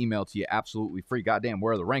guide emailed to you absolutely free. Goddamn,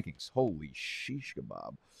 where are the rankings? Holy sheesh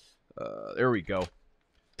kebab. There we go.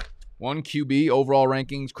 1 QB overall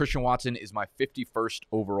rankings. Christian Watson is my 51st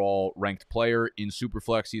overall ranked player. In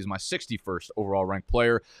Superflex, he is my 61st overall ranked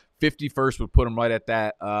player. 51st would put him right at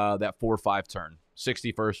that 4-5 turn.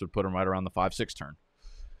 61st would put him right around the 5-6 turn.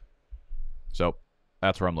 So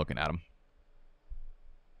that's where I'm looking at him.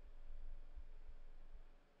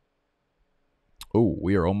 Oh,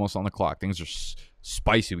 we are almost on the clock. Things are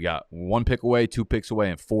spicy. We got 1 pick away, 2 picks away,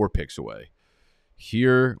 and 4 picks away.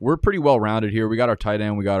 Here, we're pretty well-rounded here. We got our tight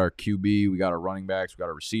end, we got our QB, we got our running backs, we got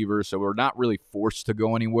our receivers, so we're not really forced to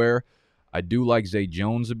go anywhere. I do like Zay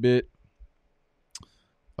Jones a bit.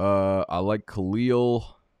 I like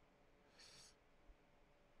Khalil.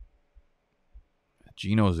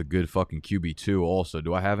 Geno is a good fucking QB too also.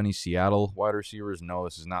 Do I have any Seattle wide receivers? No,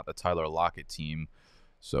 this is not the Tyler Lockett team.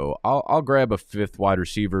 So I'll grab a 5th wide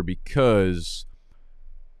receiver because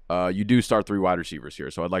you do start 3 wide receivers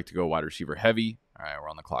here. So I'd like to go wide receiver heavy. All right, we're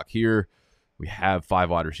on the clock here. We have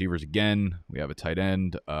 5 wide receivers again. We have a tight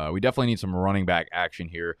end. We definitely need some running back action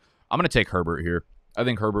here. I'm going to take Herbert here. I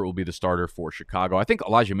think Herbert will be the starter for Chicago. I think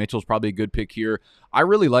Elijah Mitchell is probably a good pick here. I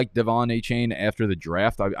really like Devon Achane after the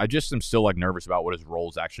draft. I just am still nervous about what his role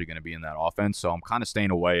is actually going to be in that offense. So I'm kind of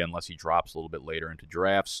staying away unless he drops a little bit later into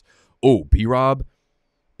drafts. Oh, B-Rob.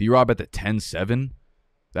 B-Rob at the 10-7.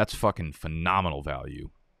 That's fucking phenomenal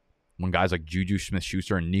value. When guys like Juju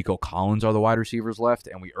Smith-Schuster and Nico Collins are the wide receivers left,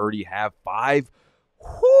 and we already have 5.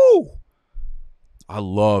 Whoo! I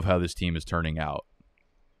love how this team is turning out.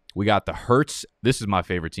 We got the Hurts. This is my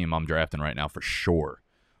favorite team I'm drafting right now for sure.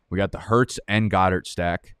 We got the Hurts and Goddard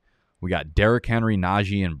stack. We got Derrick Henry,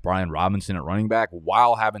 Najee, and Brian Robinson at running back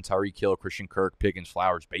while having Tyreek Hill, Christian Kirk, Pickens,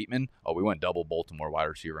 Flowers, Bateman. Oh, we went double Baltimore wide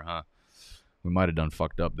receiver, huh? We might have done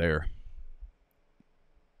fucked up there.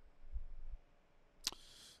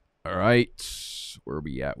 All right. Where are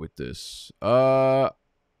we at with this? I'll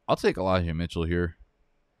take Elijah Mitchell here.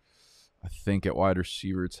 I think at wide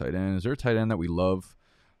receiver, tight end. Is there a tight end that we love?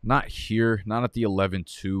 Not here. Not at the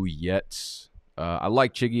 11-2 yet. I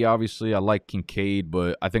like Chiggy, obviously. I like Kincaid,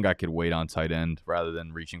 but I think I could wait on tight end rather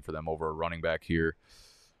than reaching for them over a running back here.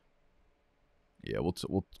 Yeah,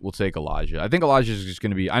 we'll take Elijah. I think Elijah is just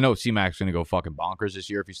going to be. I know C-Mac's going to go fucking bonkers this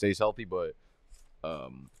year if he stays healthy, but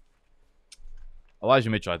Elijah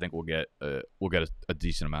Mitchell, I think we'll get a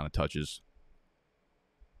decent amount of touches.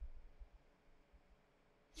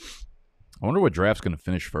 I wonder what draft's going to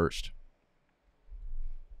finish first.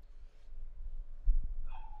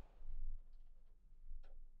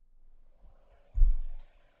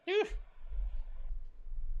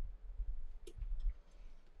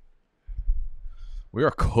 We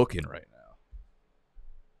are cooking right now.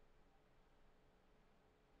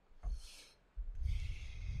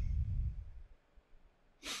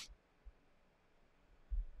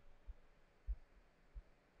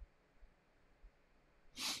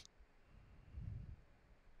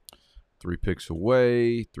 Three picks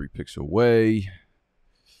away.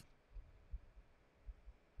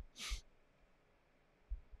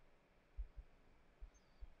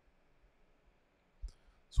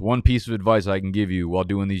 So one piece of advice I can give you while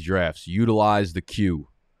doing these drafts: utilize the queue.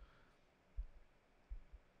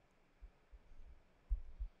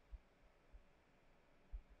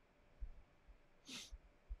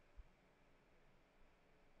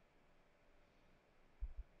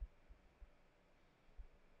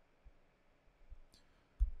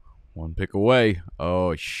 One pick away.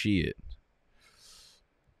 Oh, shit.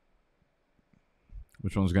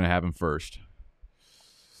 Which one's going to happen first?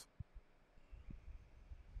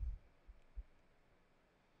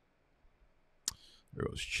 There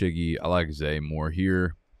goes Chiggy. I like Zay more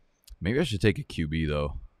here. Maybe I should take a QB,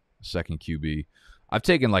 though. A second QB. I've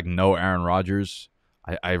taken, like, no Aaron Rodgers.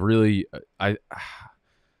 I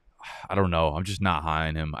don't know. I'm just not high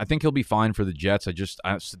on him. I think he'll be fine for the Jets.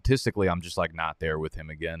 Statistically, I'm just, like, not there with him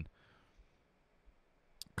again.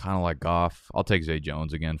 Kind of like Goff. I'll take Zay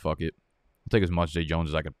Jones again. Fuck it. I'll take as much Zay Jones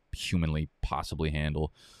as I could humanly possibly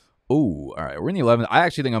handle. Oh, all right. We're in the 11th. I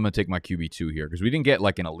actually think I'm going to take my QB2 here because we didn't get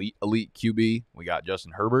like an elite QB. We got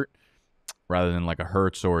Justin Herbert rather than like a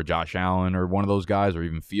Hurts or a Josh Allen or one of those guys or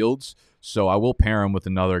even Fields. So I will pair him with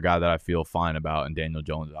another guy that I feel fine about, and Daniel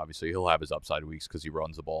Jones. Obviously, he'll have his upside weeks because he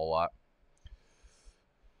runs the ball a lot.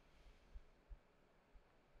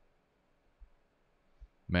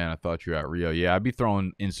 Man, I thought you were at Rio. Yeah, I'd be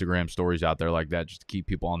throwing Instagram stories out there like that just to keep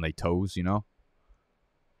people on their toes, you know?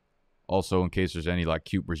 Also, in case there's any like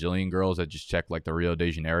cute Brazilian girls that just check like the Rio de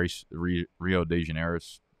Janeiro.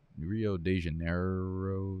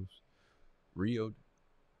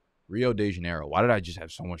 Why did I just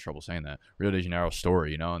have so much trouble saying that? Rio de Janeiro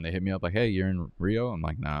story, you know? And they hit me up like, hey, you're in Rio? I'm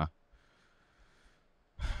like, nah.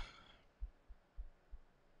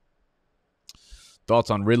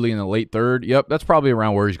 Thoughts on Ridley in the late third? Yep, that's probably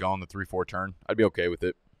around where he's going, the 3-4 turn. I'd be okay with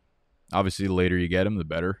it. Obviously, the later you get him, the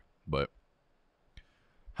better. But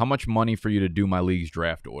how much money for you to do my league's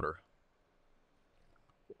draft order?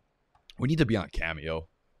 We need to be on Cameo.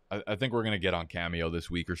 I think we're going to get on Cameo this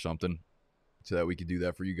week or something so that we could do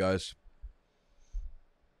that for you guys.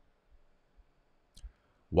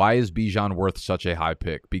 Why is Bijan worth such a high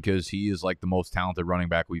pick? Because he is like the most talented running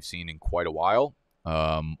back we've seen in quite a while.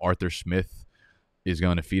 Arthur Smith is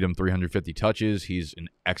going to feed him 350 touches. He's an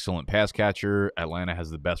excellent pass catcher. Atlanta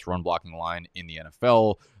has the best run blocking line in the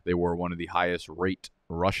NFL. They were one of the highest rate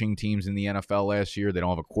rushing teams in the NFL last year. They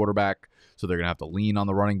don't have a quarterback, so they're going to have to lean on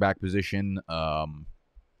the running back position. I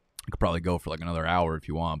could probably go for like another hour if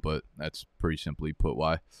you want, but that's pretty simply put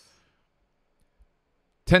why.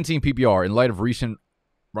 10-team PPR. In light of recent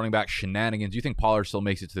running back shenanigans, do you think Pollard still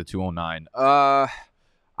makes it to the 209?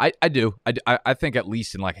 I do. I think at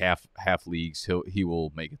least in like half leagues he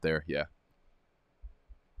will make it there. Yeah.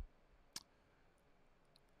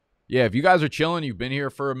 Yeah, if you guys are chilling, you've been here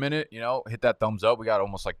for a minute, you know, hit that thumbs up. We got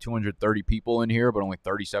almost like 230 people in here, but only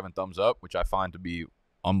 37 thumbs up, which I find to be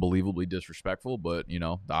unbelievably disrespectful. But, you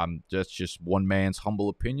know, that's just one man's humble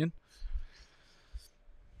opinion.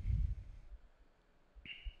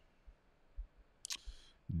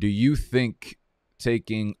 Do you think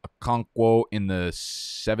taking Okonkwo in the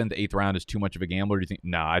 7th, 8th round is too much of a gamble? Or do you think?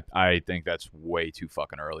 No, I think that's way too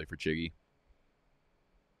fucking early for Chiggy.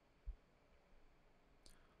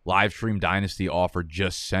 Live stream Dynasty offer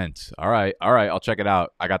just sent. All right. I'll check it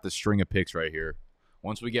out. I got this string of picks right here.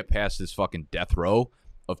 Once we get past this fucking death row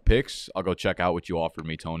of picks, I'll go check out what you offered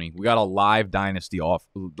me, Tony. We got a live Dynasty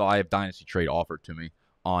trade offered to me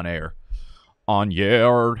on air. On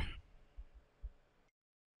Yard.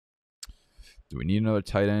 Do we need another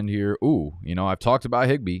tight end here? Ooh, you know, I've talked about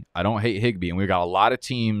Higbee. I don't hate Higbee, and we got a lot of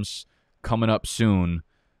teams coming up soon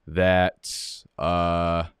that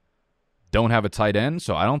don't have a tight end,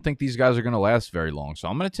 so I don't think these guys are going to last very long. So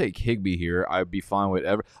I'm going to take Higbee here. I'd be fine with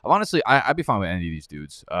honestly, I'd be fine with any of these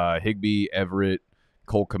dudes. Higbee, Everett,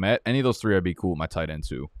 Cole Kmet, any of those three I'd be cool with my tight end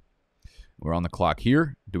too. We're on the clock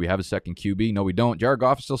here. Do we have a second QB? No, we don't. Jared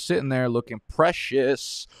Goff is still sitting there looking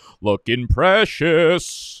precious.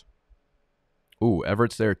 Ooh,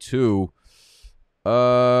 Everett's there too.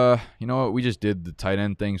 You know what? We just did the tight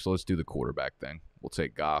end thing, so let's do the quarterback thing. We'll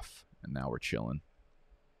take Goff, and now we're chilling.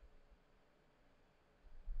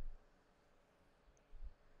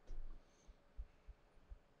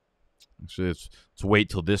 Actually, let's wait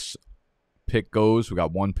till this pick goes. We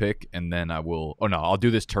got one pick, and then I will. Oh no, I'll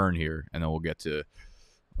do this turn here, and then we'll get to.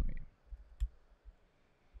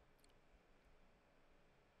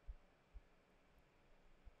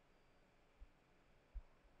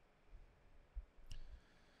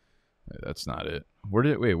 That's not it.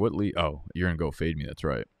 Wait, what league? Oh, you're going to go fade me. That's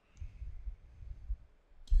right.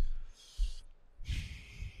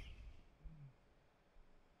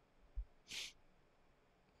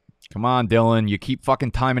 Come on, Dylan. You keep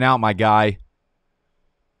fucking timing out, my guy.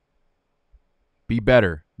 Be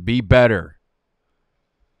better. Be better.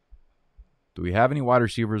 Do we have any wide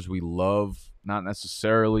receivers we love? Not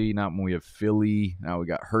necessarily. Not when we have Philly. Now we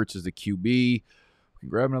got Hurts as the QB. We can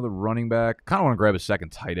grab another running back. Kind of want to grab a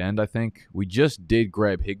second tight end, I think. We just did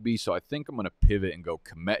grab Higbee, so I think I'm going to pivot and go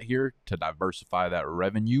Komet here to diversify that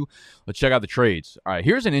revenue. Let's check out the trades. All right,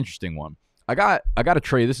 here's an interesting one. I got a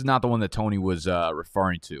trade. This is not the one that Tony was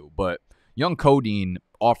referring to, but young Codeine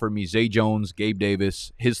offered me Zay Jones, Gabe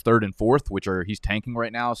Davis, his third and fourth, which are he's tanking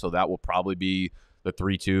right now, so that will probably be the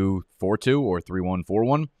 3-2-4-2 or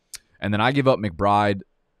 3-1-4-1. And then I give up McBride,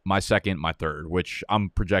 my second, my third, which I'm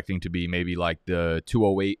projecting to be maybe like the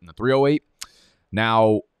 208 and the 308.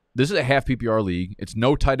 Now, this is a half PPR league. It's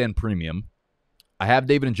no tight end premium. I have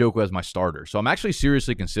David Njoku as my starter, so I'm actually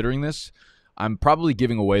seriously considering this. I'm probably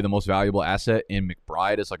giving away the most valuable asset in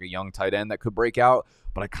McBride as like a young tight end that could break out,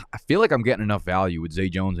 but I feel like I'm getting enough value with Zay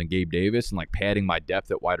Jones and Gabe Davis and like padding my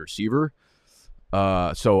depth at wide receiver.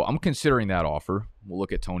 So I'm considering that offer. We'll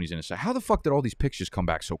look at Tony's in a second. How the fuck did all these picks just come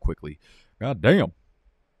back so quickly? God damn.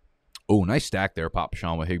 Oh, nice stack there, Papa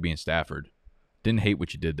Sean, with Higbee and Stafford. Didn't hate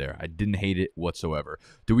what you did there. I didn't hate it whatsoever.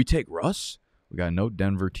 Do we take Russ? We got no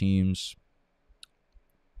Denver teams.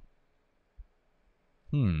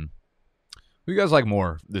 Who you guys like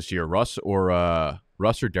more this year, Russ or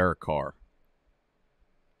Derek Carr?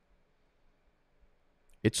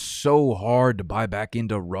 It's so hard to buy back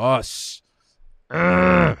into Russ.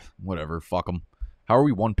 Whatever, fuck him. How are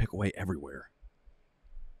we one pick away everywhere?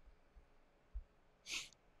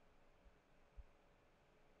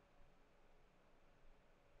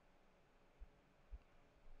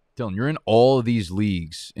 Dylan, you're in all of these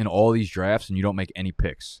leagues, in all these drafts, and you don't make any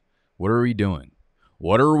picks. What are we doing?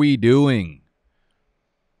 What are we doing?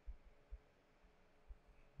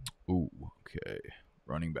 Ooh, okay.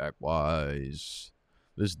 Running back wise.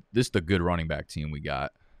 This is the good running back team we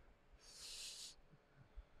got.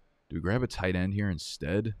 Do we grab a tight end here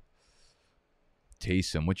instead?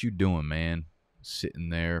 Taysom, what you doing, man? Sitting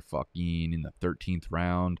there fucking in the 13th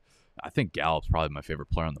round. I think Gallup's probably my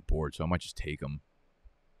favorite player on the board, so I might just take him.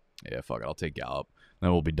 Yeah, fuck it. I'll take Gallup.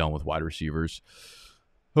 Then we'll be done with wide receivers.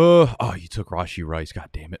 Oh, you took Rashee Rice. God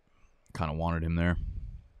damn it. Kind of wanted him there.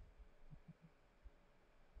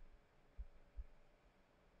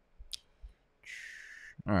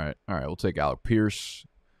 All right. We'll take Alec Pierce.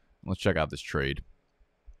 Let's check out this trade.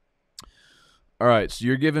 All right, so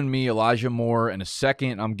you're giving me Elijah Moore in a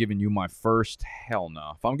second. I'm giving you my first. Hell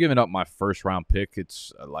no. If I'm giving up my first round pick,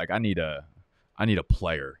 it's like I need a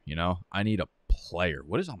player, you know? I need a player.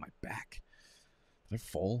 What is on my back? They're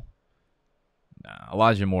full. Nah,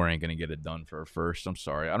 Elijah Moore ain't gonna get it done for a first. I'm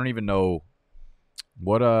sorry. I don't even know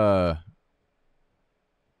what kind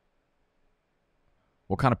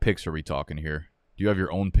of picks are we talking here? Do you have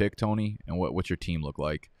your own pick, Tony? And what's your team look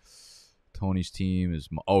like? Tony's team is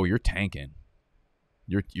you're tanking.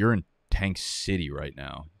 You're in Tank City right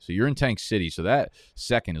now. So you're in Tank City. So that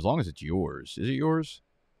second, as long as it's yours. Is it yours?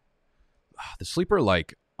 The Sleeper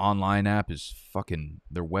online app is fucking,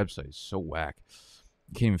 their website is so whack.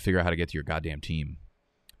 You can't even figure out how to get to your goddamn team.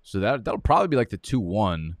 So that'll probably be like the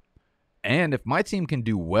 2-1. And if my team can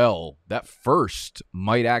do well, that first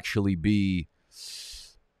might actually be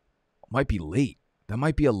late. That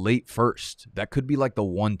might be a late first. That could be like the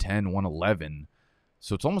 110, 111.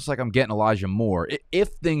 So it's almost like I'm getting Elijah Moore.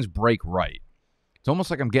 If things break right, it's almost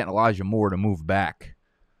like I'm getting Elijah Moore to move back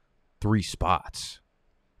 3 spots.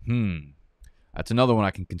 That's another one I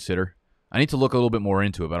can consider. I need to look a little bit more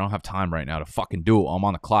into it, but I don't have time right now to fucking do it. I'm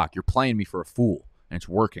on the clock. You're playing me for a fool, and it's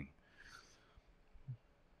working.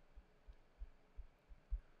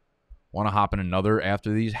 Want to hop in another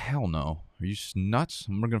after these? Hell no. Are you nuts?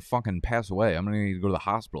 I'm going to fucking pass away. I'm going to need to go to the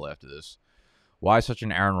hospital after this. Why such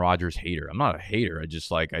an Aaron Rodgers hater? I'm not a hater. I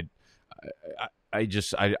just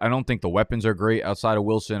I don't think the weapons are great outside of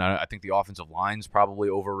Wilson. I think the offensive line's probably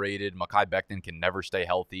overrated. Mekhi Becton can never stay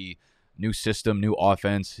healthy. new system, new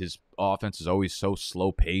offense. His offense is always so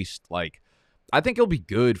slow paced. Like, I think he'll be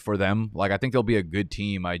good for them. Like, I think they'll be a good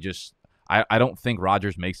team. I don't think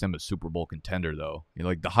Rodgers makes them a Super Bowl contender, though. You know,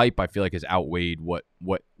 like, the hype, I feel like, has outweighed what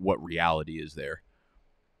reality is there.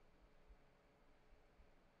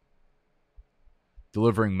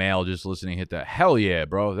 Delivering mail, just listening, hit that. Hell yeah,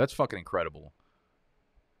 bro. That's fucking incredible.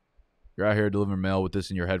 You're out here delivering mail with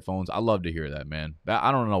this in your headphones. I love to hear that, man.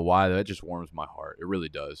 I don't know why. That just warms my heart. It really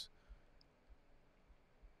does.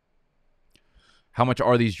 How much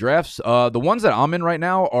are these drafts? The ones that I'm in right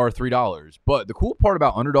now are $3. But the cool part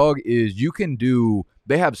about Underdog is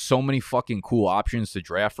they have so many fucking cool options to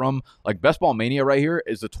draft from. Like Best Ball Mania right here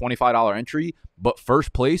is a $25 entry, but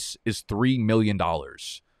first place is $3 million.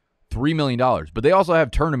 $3 million. But they also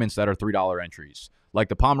have tournaments that are $3 entries. Like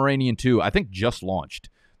the Pomeranian 2, I think just launched.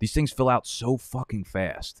 These things fill out so fucking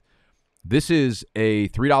fast. This is a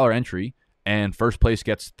 $3 entry, and first place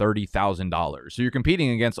gets $30,000. So you're competing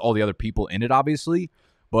against all the other people in it, obviously,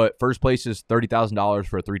 but first place is $30,000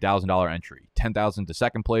 for a $3,000 entry. $10,000 to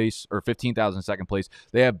second place, or $15,000 to second place.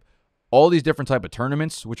 They have all these different type of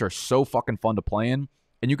tournaments, which are so fucking fun to play in,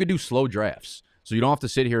 and you could do slow drafts. So you don't have to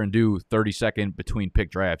sit here and do 30-second between pick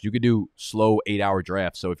drafts. You could do slow 8-hour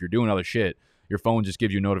drafts. So if you're doing other shit, your phone just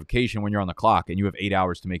gives you a notification when you're on the clock, and you have 8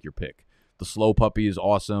 hours to make your pick. The slow puppy is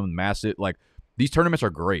awesome. Massive, like, these tournaments are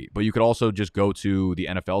great, but you could also just go to the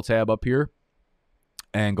NFL tab up here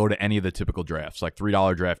and go to any of the typical drafts, like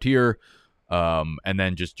 $3 draft here, and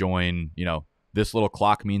then just join, this little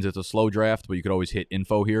clock means it's a slow draft, but you could always hit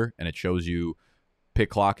info here, and it shows you pick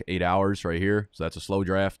clock 8 hours right here. So that's a slow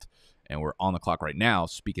draft, and we're on the clock right now.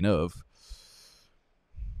 Speaking of,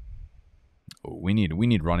 we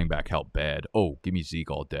need running back help bad. Oh, give me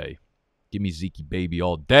Zeke all day. Give me Zeke baby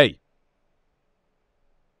all day.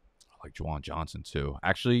 I like Juwan Johnson too.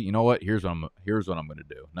 Actually, you know what? Here's what I'm gonna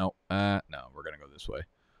do. No, we're gonna go this way.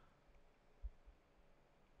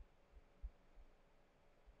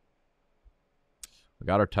 We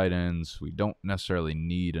got our tight ends. We don't necessarily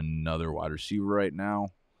need another wide receiver right now.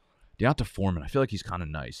 Deonta Foreman, I feel like he's kind of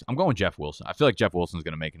nice. I'm going Jeff Wilson. I feel like Jeff Wilson's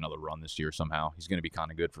going to make another run this year somehow. He's going to be kind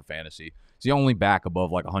of good for fantasy. He's the only back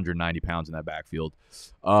above like 190 pounds in that backfield.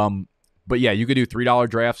 But yeah, you could do $3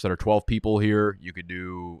 drafts that are 12 people here. You could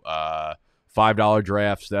do $5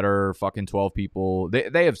 drafts that are fucking 12 people.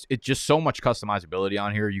 They have it's just so much customizability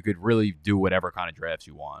on here. You could really do whatever kind of drafts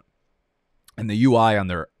you want. And the UI on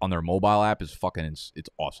their mobile app is fucking it's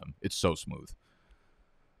awesome. It's so smooth.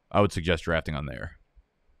 I would suggest drafting on there.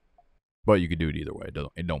 But you could do it either way.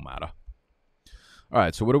 It don't matter. All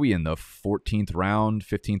right, so what are we in? The 14th round,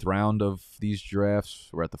 15th round of these drafts?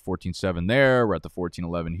 We're at the 14-7 there. We're at the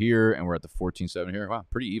 14-11 here. And we're at the 14-7 here. Wow,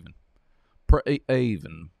 pretty even. Pretty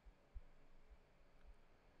even.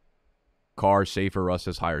 Carr safer. Russ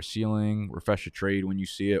has higher ceiling. Refresh your trade when you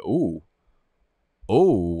see it. Ooh.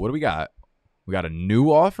 Oh, what do we got? We got a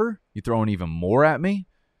new offer? You throwing even more at me?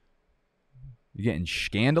 You getting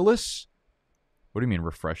scandalous? What do you mean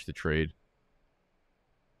refresh the trade?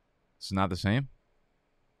 It's not the same?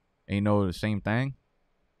 Ain't no the same thing?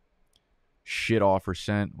 Shit offer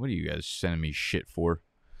sent. What are you guys sending me shit for?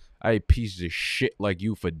 I ate pieces of shit like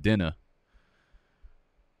you for dinner.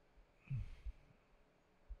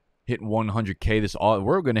 Hitting 100K this all.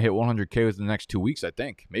 We're going to hit 100K within the next 2 weeks, I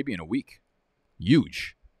think. Maybe in a week.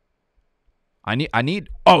 Huge. I need.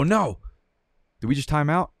 Oh, no. Did we just time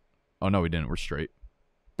out? Oh, no, we didn't. We're straight.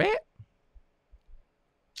 Bet.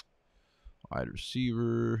 Wide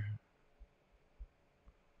receiver.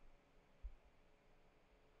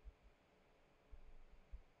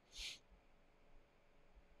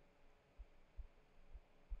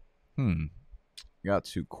 Got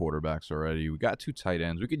 2 quarterbacks already. We got 2 tight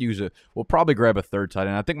ends. We could use it. We'll probably grab a third tight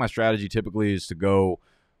end. I think my strategy typically is to go.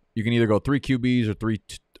 You can either go 3 QBs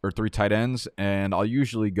or three tight ends, and I'll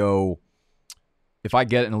usually go. If I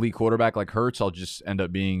get an elite quarterback like Hurts, I'll just end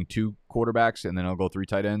up being 2 quarterbacks, and then I'll go 3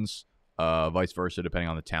 tight ends. Vice versa, depending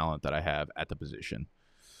on the talent that I have at the position.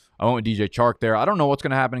 I went with DJ Chark there. I don't know what's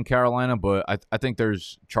going to happen in Carolina, but I think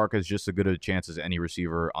Chark has just as good a chance as any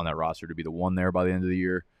receiver on that roster to be the one there by the end of the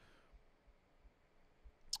year.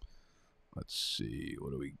 Let's see.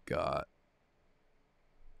 What do we got?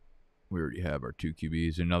 We already have our 2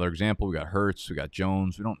 QBs. Another example, we got Hurts. We got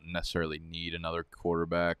Jones. We don't necessarily need another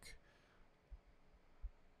quarterback.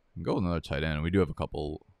 We can go with another tight end. We do have a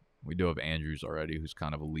couple. We do have Andrews already, who's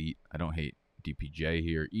kind of elite. I don't hate DPJ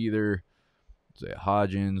here either. Isaiah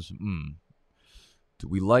Hodgins. Do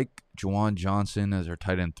we like Juwan Johnson as our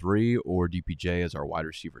tight end 3 or DPJ as our wide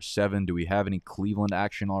receiver 7? Do we have any Cleveland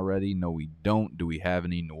action already? No, we don't. Do we have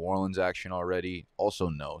any New Orleans action already? Also,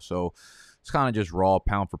 no. So It's kind of just raw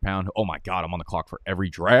pound for pound. Oh my God, I'm on the clock for every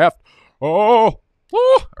draft. Oh.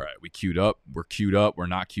 All right, we queued up. We're queued up. We're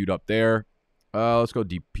not queued up there. Let's go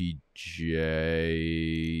DPJ.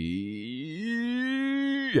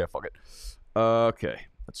 Yeah, fuck it. Okay,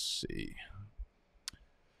 let's see.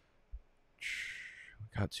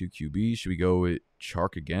 Got 2 QBs. Should we go with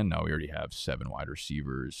Chark again? No, we already have 7 wide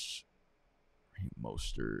receivers.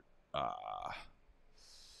 Mostert. Oh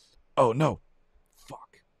no.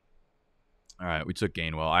 Fuck. All right, we took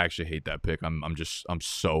Gainwell. I actually hate that pick. I'm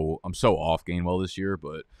so off Gainwell this year,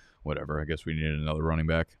 but whatever. I guess we needed another running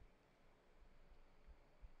back.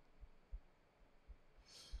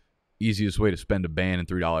 Easiest way to spend a ban in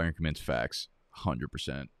 $3 increments. Facts.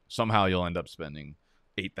 100%. Somehow you'll end up spending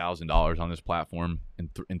 $8,000 on this platform in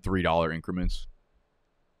 $3 increments.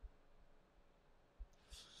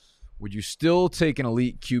 Would you still take an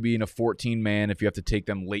elite QB in a 14-man if you have to take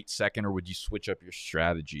them late second, or would you switch up your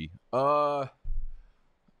strategy? I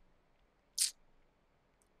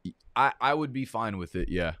would be fine with it.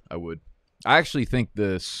 Yeah, I would. I actually think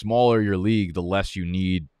the smaller your league, the less you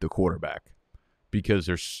need the quarterback,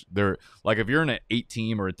 because they're like, if you're in an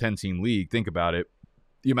 8-team or a 10-team league, think about it.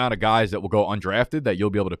 The amount of guys that will go undrafted that you'll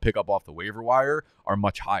be able to pick up off the waiver wire are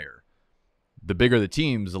much higher. The bigger the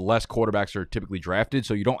teams, the less quarterbacks are typically drafted,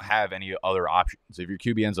 so you don't have any other options. If your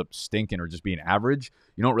QB ends up stinking or just being average,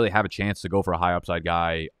 you don't really have a chance to go for a high upside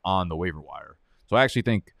guy on the waiver wire. So I actually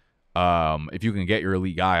think if you can get your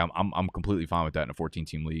elite guy, I'm completely fine with that in a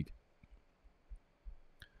 14-team league.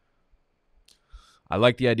 I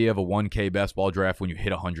like the idea of a 1K best ball draft when you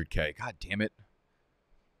hit 100K. God damn it.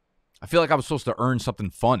 I feel like I was supposed to earn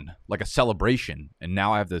something fun, like a celebration, and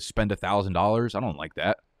now I have to spend $1,000. I don't like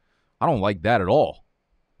that. I don't like that at all.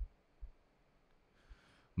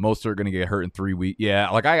 Most are going to get hurt in 3 weeks. Yeah,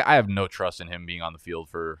 like I have no trust in him being on the field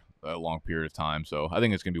for a long period of time, so I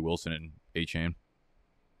think it's going to be Wilson and A-Chain.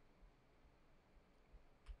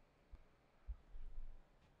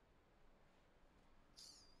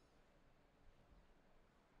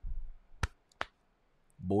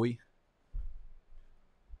 Boy.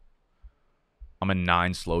 I'm in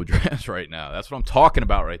 9 slow drafts right now. That's what I'm talking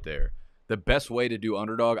about right there. The best way to do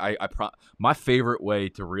underdog, my favorite way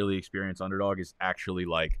to really experience underdog is actually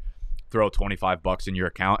like throw $25 in your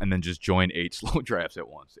account and then just join 8 slow drafts at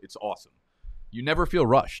once. It's awesome. You never feel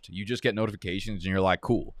rushed. You just get notifications and you're like,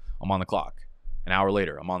 cool, I'm on the clock. An hour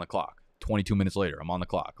later, I'm on the clock. 22 minutes later, I'm on the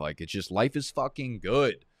clock. Like, it's just, life is fucking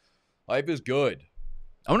good. Life is good.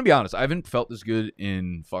 I'm going to be honest. I haven't felt this good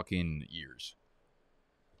in fucking years.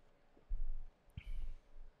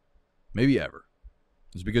 Maybe ever.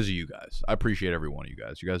 It's because of you guys. I appreciate every one of you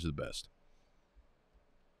guys. You guys are the best.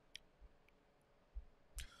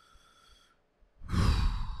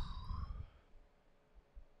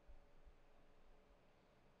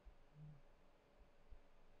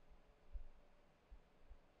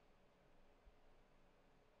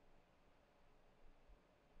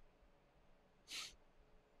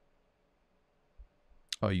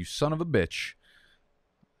 Oh, you son of a bitch.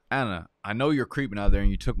 Anna, I know you're creeping out there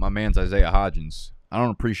and you took my man's Isaiah Hodgins. I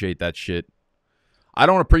don't appreciate that shit. I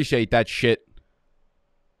don't appreciate that shit.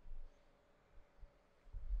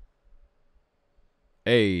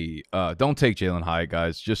 Hey, don't take Jalen Hyatt,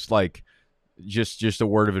 guys. Just a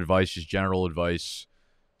word of advice, just general advice.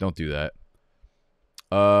 Don't do that.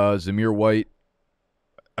 Zamir White.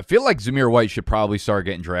 I feel like Zamir White should probably start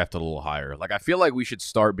getting drafted a little higher. Like, I feel like we should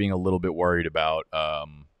start being a little bit worried about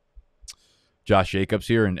Josh Jacobs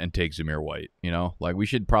here and take Zamir White, you know? Like, we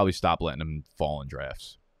should probably stop letting him fall in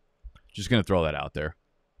drafts. Just going to throw that out there.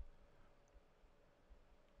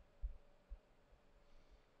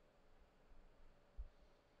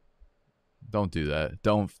 Don't do that.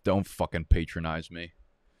 Don't fucking patronize me.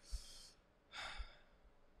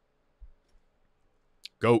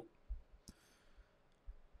 Go.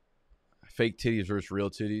 Fake titties versus real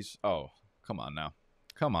titties. Oh, come on now.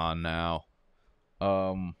 Come on now.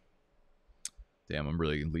 Damn, I'm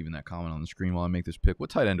really leaving that comment on the screen while I make this pick. What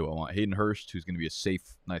tight end do I want? Hayden Hurst, who's going to be a safe,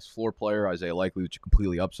 nice floor player. Isaiah Likely, which is a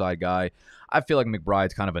completely upside guy. I feel like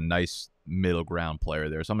McBride's kind of a nice middle ground player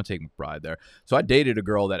there, so I'm going to take McBride there. So I dated a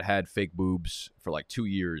girl that had fake boobs for like 2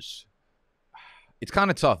 years. It's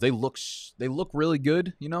kind of tough. They look really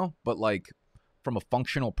good, you know, but like from a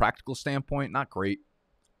functional, practical standpoint, not great.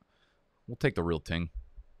 We'll take the real thing.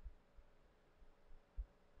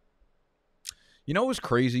 You know what's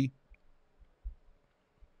crazy?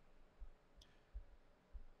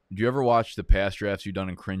 Do you ever watch the past drafts you've done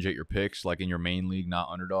and cringe at your picks, like in your main league, not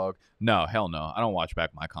underdog? No, hell no. I don't watch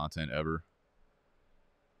back my content ever.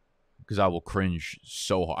 Because I will cringe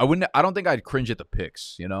so hard. I don't think I'd cringe at the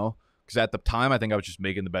picks, you know? Because at the time, I think I was just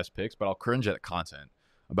making the best picks, but I'll cringe at content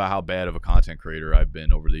about how bad of a content creator I've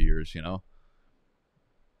been over the years, you know?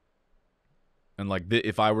 And like,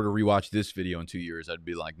 if I were to rewatch this video in 2 years, I'd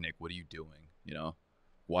be like, Nick, what are you doing? You know?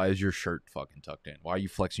 Why is your shirt fucking tucked in? Why are you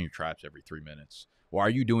flexing your traps every 3 minutes? Why are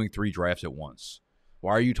you doing 3 drafts at once?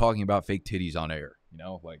 Why are you talking about fake titties on air? You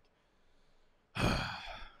know, like,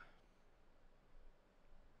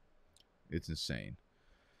 it's insane.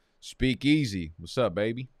 Speak easy. What's up,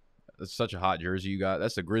 baby? That's such a hot jersey you got.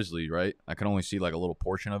 That's the Grizzly, right? I can only see like a little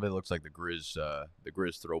portion of it. It looks like the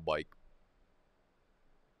Grizz throw bike.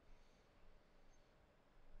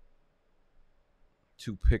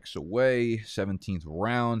 Two picks away, 17th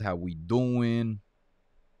round. How we doing?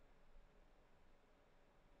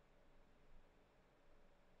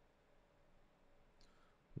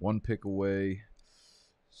 One pick away,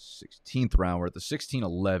 16th round. We're at the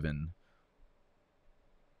 16-11.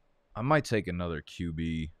 I might take another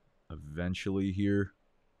QB eventually here.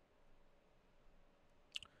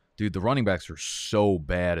 Dude, the running backs are so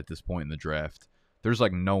bad at this point in the draft. There's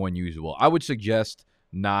like no one usable. I would suggest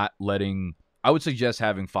having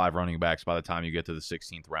 5 running backs by the time you get to the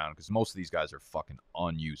 16th round because most of these guys are fucking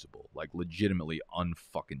unusable. Like, legitimately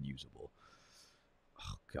unfucking usable.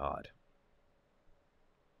 Oh, God.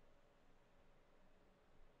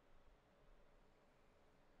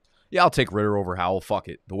 Yeah, I'll take Ritter over Howell. Fuck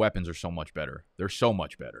it. The weapons are so much better. They're so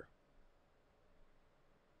much better.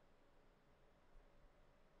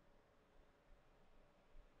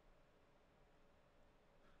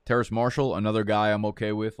 Terrace Marshall, another guy I'm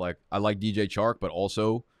okay with. Like, I like DJ Chark, but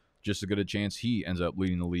also just as good a chance he ends up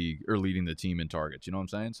leading the league or leading the team in targets. You know what I'm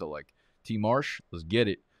saying? So, like, T. Marsh, let's get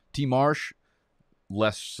it. T. Marsh,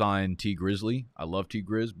 less signed T. Grizzly. I love T.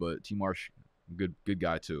 Grizz, but T. Marsh, good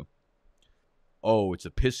guy too. Oh, it's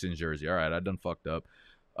a Pistons jersey. All right, I done fucked up.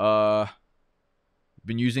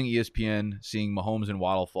 Been using ESPN, seeing Mahomes and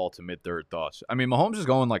Waddle fall to mid-third. Thoughts? I mean, Mahomes is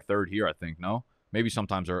going like third here, I think, no? Maybe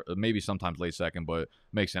sometimes late second, but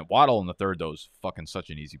makes sense. Waddle in the third, though, is fucking such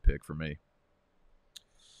an easy pick for me.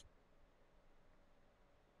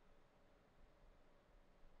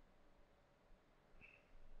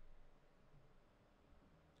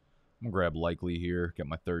 I'm going to grab Likely here, get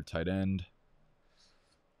my third tight end.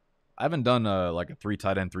 I haven't done like a 3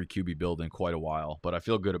 tight end, 3 QB build in quite a while, but I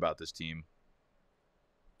feel good about this team.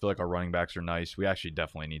 I feel like our running backs are nice. We actually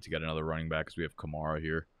definitely need to get another running back because we have Kamara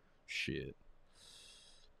here. Shit.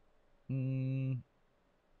 All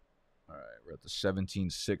right, we're at the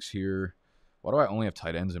 17-6 here. Why do I only have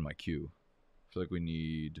tight ends in my queue? I feel like we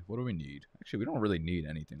need... What do we need? Actually, we don't really need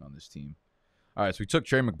anything on this team. All right, so we took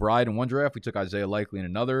Trey McBride in one draft. We took Isaiah Likely in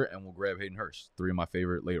another, and we'll grab Hayden Hurst. 3 of my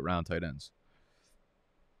favorite late-round tight ends.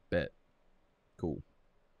 Bet. Cool.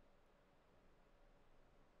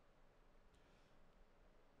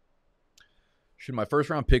 Should my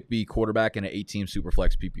first-round pick be quarterback in an 8-team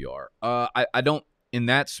Superflex PPR? I don't... In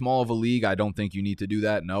that small of a league, I don't think you need to do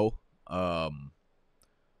that, no. I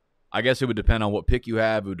guess it would depend on what pick you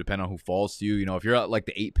have. It would depend on who falls to you. You know, if you're at like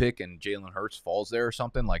the 8 pick and Jalen Hurts falls there or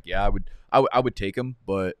something, like, yeah, I would take him,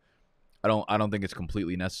 but I don't think it's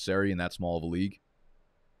completely necessary in that small of a league.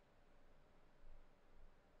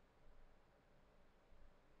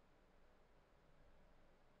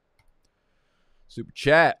 Super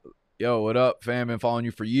chat. Yo, what up, fam? Been following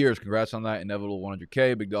you for years. Congrats on that inevitable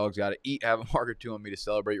 100K. Big dog's got to eat. Have a mark or two on me to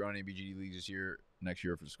celebrate. You're running BDGE leagues this year, next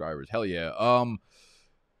year for subscribers. Hell yeah.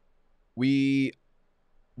 We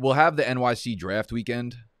will have the NYC draft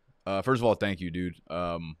weekend. First of all, thank you, dude.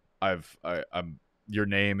 I'm your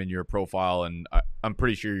name and your profile, and I'm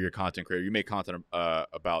pretty sure you're a content creator. You make content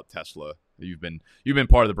about Tesla. You've been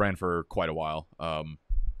part of the brand for quite a while.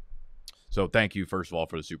 So thank you, first of all,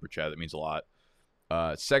 for the super chat. That means a lot.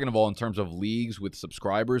 Second of all, in terms of leagues with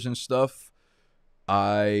subscribers and stuff,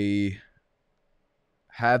 I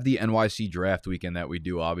have the NYC draft weekend that we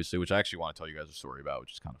do, obviously, which I actually want to tell you guys a story about,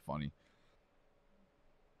 which is kind of funny.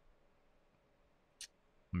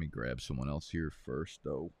 Let me grab someone else here first,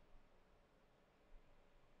 though.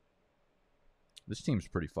 This team's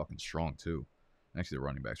pretty fucking strong, too. Actually, the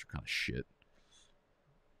running backs are kind of shit.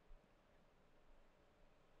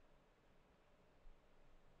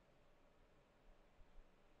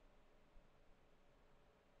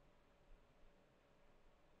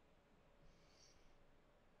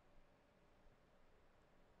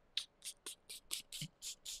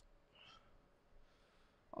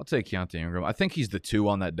 I'll take Keontae Ingram. I think he's the 2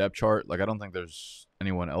 on that depth chart. Like, I don't think there's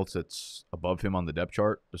anyone else that's above him on the depth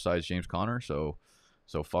chart besides James Conner. So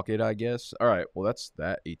fuck it, I guess. All right, well, that's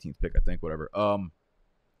that 18th pick, I think, whatever. So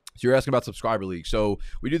you're asking about subscriber league. So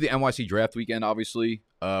we do the NYC draft weekend, obviously.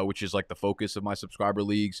 which is like the focus of my subscriber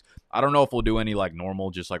leagues. I don't know if we'll do any like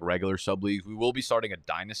normal, just like regular sub leagues. We will be starting a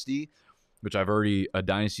dynasty, which a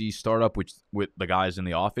dynasty startup, which with the guys in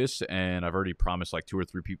the office, and I've already promised like 2 or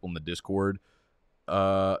 3 people in the Discord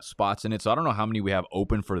spots in it. So I don't know how many we have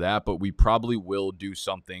open for that, but we probably will do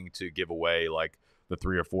something to give away like the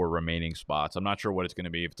 3 or 4 remaining spots. I'm not sure what it's going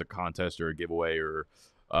to be, if it's a contest or a giveaway or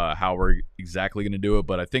how we're exactly going to do it,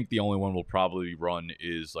 but I think the only one we'll probably run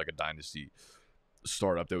is like a dynasty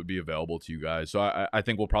startup that would be available to you guys. So I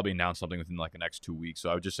think we'll probably announce something within like the next 2 weeks. So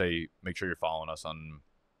I would just say make sure you're following us on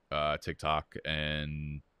TikTok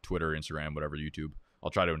and Twitter, Instagram, whatever, YouTube. I'll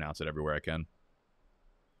try to announce it everywhere I can.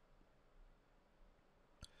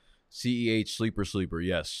 CEH sleeper.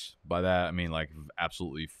 Yes. By that, I mean like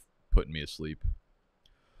absolutely putting me asleep.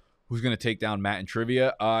 Who's going to take down Matt in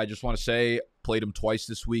trivia? I just want to say, played him twice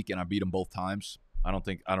this week, and I beat him both times. I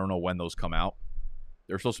don't know when those come out.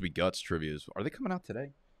 They're supposed to be guts trivias. Are they coming out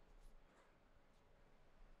today?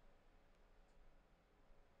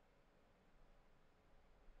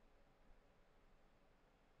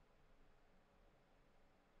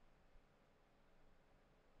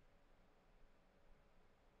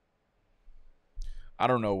 I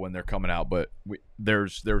don't know when they're coming out, but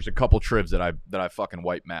there's a couple trivs that I fucking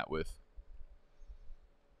wiped Matt with.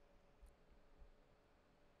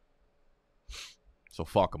 So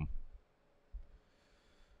fuck them.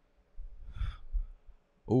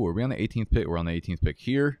 Oh, are we on the 18th pick? We're on the 18th pick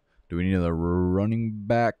here. Do we need another running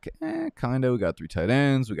back? Kind of. We got 3 tight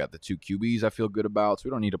ends. We got the 2 QBs I feel good about, so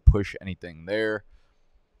we don't need to push anything there.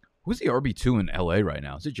 Who's the RB2 in LA right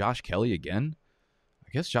now? Is it Josh Kelly again?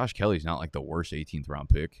 I guess Josh Kelly's not like the worst 18th round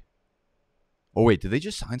pick. Oh, wait. Did they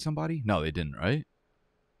just sign somebody? No, they didn't, right?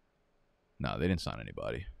 No, they didn't sign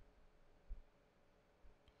anybody.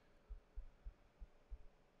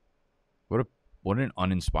 What an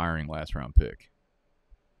uninspiring last round pick.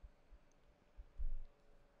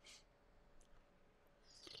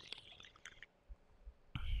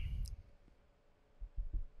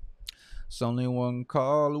 It's only one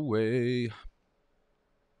call away.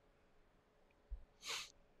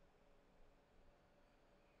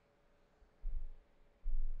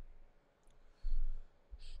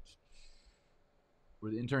 Were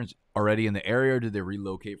the interns already in the area, or did they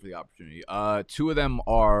relocate for the opportunity? 2 of them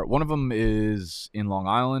are. One of them is in Long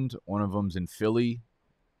Island. One of them's in Philly.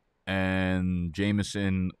 And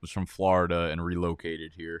Jameson was from Florida and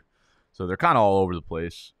relocated here. So they're kind of all over the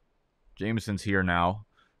place. Jameson's here now.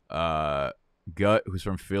 Gut, who's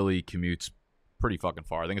from Philly, commutes pretty fucking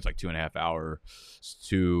far. I think it's like 2.5 hours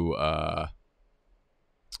to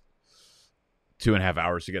 2.5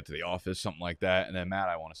 hours to get to the office, something like that. And then Matt,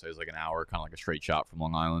 I want to say, is like an hour, kind of like a straight shot from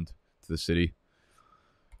Long Island to the city.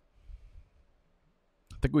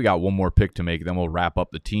 I think we got one more pick to make. Then we'll wrap up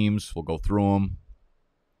the teams. We'll go through them,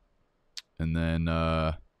 and then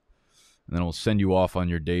we'll send you off on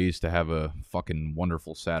your days to have a fucking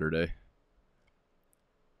wonderful Saturday.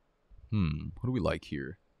 What do we like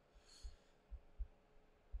here?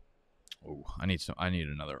 Oh, I need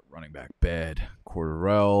another running back bad.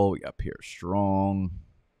 Cordarrelle. We got Pierre Strong.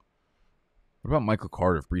 What about Michael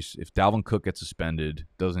Carter? If Dalvin Cook gets suspended,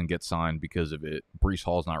 doesn't get signed because of it, Breece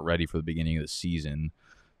Hall's not ready for the beginning of the season.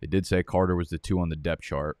 They did say Carter was the 2 on the depth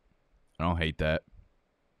chart. I don't hate that.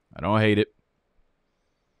 I don't hate it.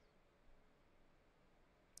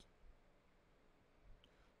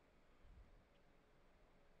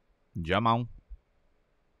 Jamon.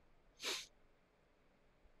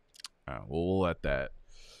 We'll let that.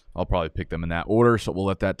 I'll probably pick them in that order, so we'll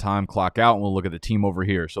let that time clock out, and we'll look at the team over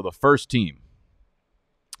here. So the first team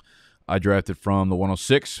I drafted from the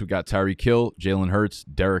 106, we got Tyreek Hill, Jalen Hurts,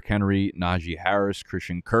 Derrick Henry, Najee Harris,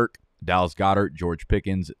 Christian Kirk, Dallas Goedert, George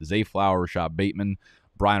Pickens, Zay Flower, Rashad Bateman,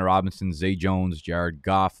 Brian Robinson, Zay Jones, Jared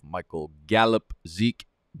Goff, Michael Gallup, Zeke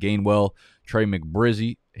Gainwell, Trey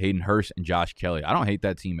McBrizzy, Hayden Hurst, and Josh Kelly. I don't hate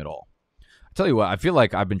that team at all. I tell you what, I feel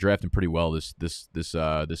like I've been drafting pretty well this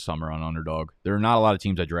summer on Underdog. There are not a lot of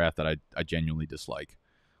teams I draft that I genuinely dislike,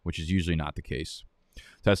 which is usually not the case. So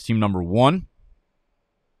that's team number 1.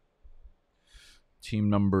 Team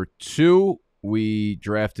number 2, we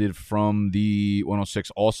drafted from the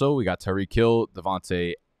 106 also. We got Tyreek Hill,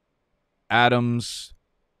 Devontae Adams,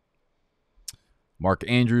 Mark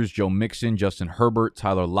Andrews, Joe Mixon, Justin Herbert,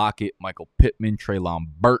 Tyler Lockett, Michael Pittman, Treylon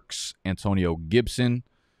Burks, Antonio Gibson,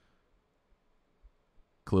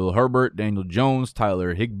 Khalil Herbert, Daniel Jones,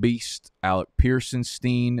 Tyler Higbeast, Alec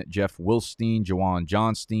Pearson-Steen, Jeff Wilstein, Jawan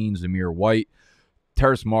Johnstein, Zamir White,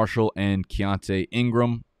 Terrace Marshall, and Keontae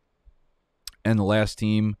Ingram. And the last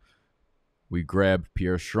team, We grabbed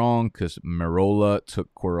Pierre Strong because Marola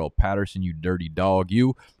took Cordell Patterson, you dirty dog.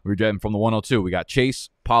 We were drafting from the 102. We got Chase,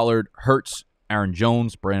 Pollard, Hurts, Aaron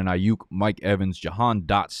Jones, Brandon Ayuk, Mike Evans, Jahan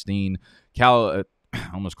Dotstein, I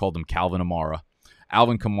almost called him Calvin Amara,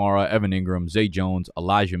 Alvin Kamara, Evan Ingram, Zay Jones,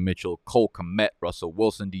 Elijah Mitchell, Cole Kmet, Russell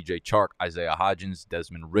Wilson, DJ Chark, Isaiah Hodgins,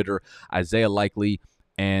 Desmond Ridder, Isaiah Likely,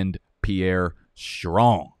 and Pierre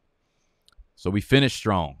Strong. So we finished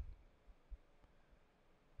strong.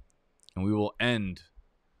 And we will end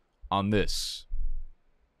on this.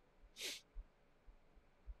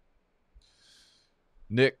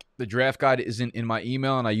 Nick, the draft guide isn't in my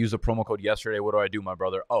email, and I used a promo code yesterday. What do I do, my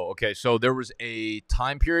brother? Oh, okay. So there was a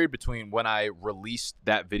time period between when I released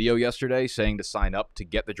that video yesterday saying to sign up to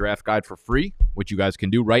get the draft guide for free, which you guys can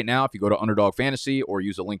do right now if you go to Underdog Fantasy or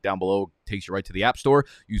use a link down below. Takes you right to the App Store.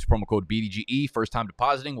 Use promo code BDGE. First time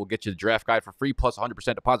depositing will get you the draft guide for free plus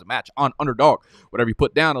 100% deposit match on Underdog. Whatever you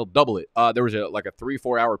put down, it'll double it. There was a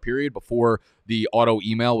 3-4 hour period before the auto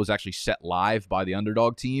email was actually set live by the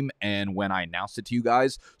Underdog team, and when I announced it to you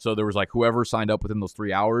guys, so there was whoever signed up within those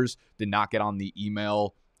 3 hours did not get on the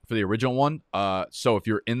email for the original one. So if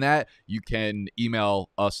you're in that, you can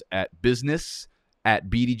email us at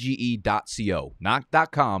business@bdge.co, not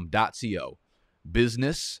 .com, .co.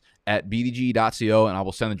 business@bdge.co, and I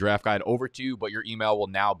will send the draft guide over to you, but your email will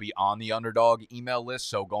now be on the Underdog email list.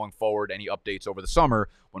 So going forward, any updates over the summer,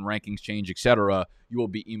 when rankings change, etc., you will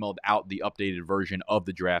be emailed out the updated version of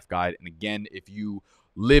the draft guide. And again, if you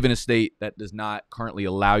live in a state that does not currently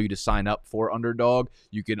allow you to sign up for Underdog,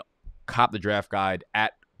 you can cop the draft guide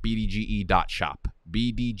at bdge.shop.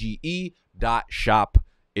 bdge.shop.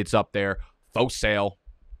 It's up there. For sale.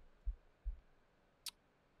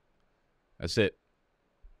 That's it.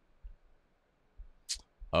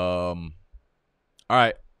 All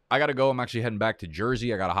right. I got to go. I'm actually heading back to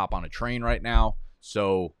Jersey. I got to hop on a train right now.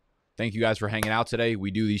 So thank you guys for hanging out today.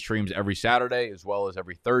 We do these streams every Saturday as well as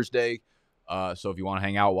every Thursday. So if you want to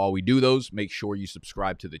hang out while we do those, make sure you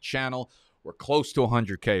subscribe to the channel. We're close to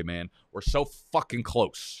 100K, man. We're so fucking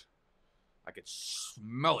close. I could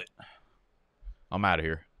smell it. I'm out of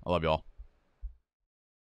here. I love y'all.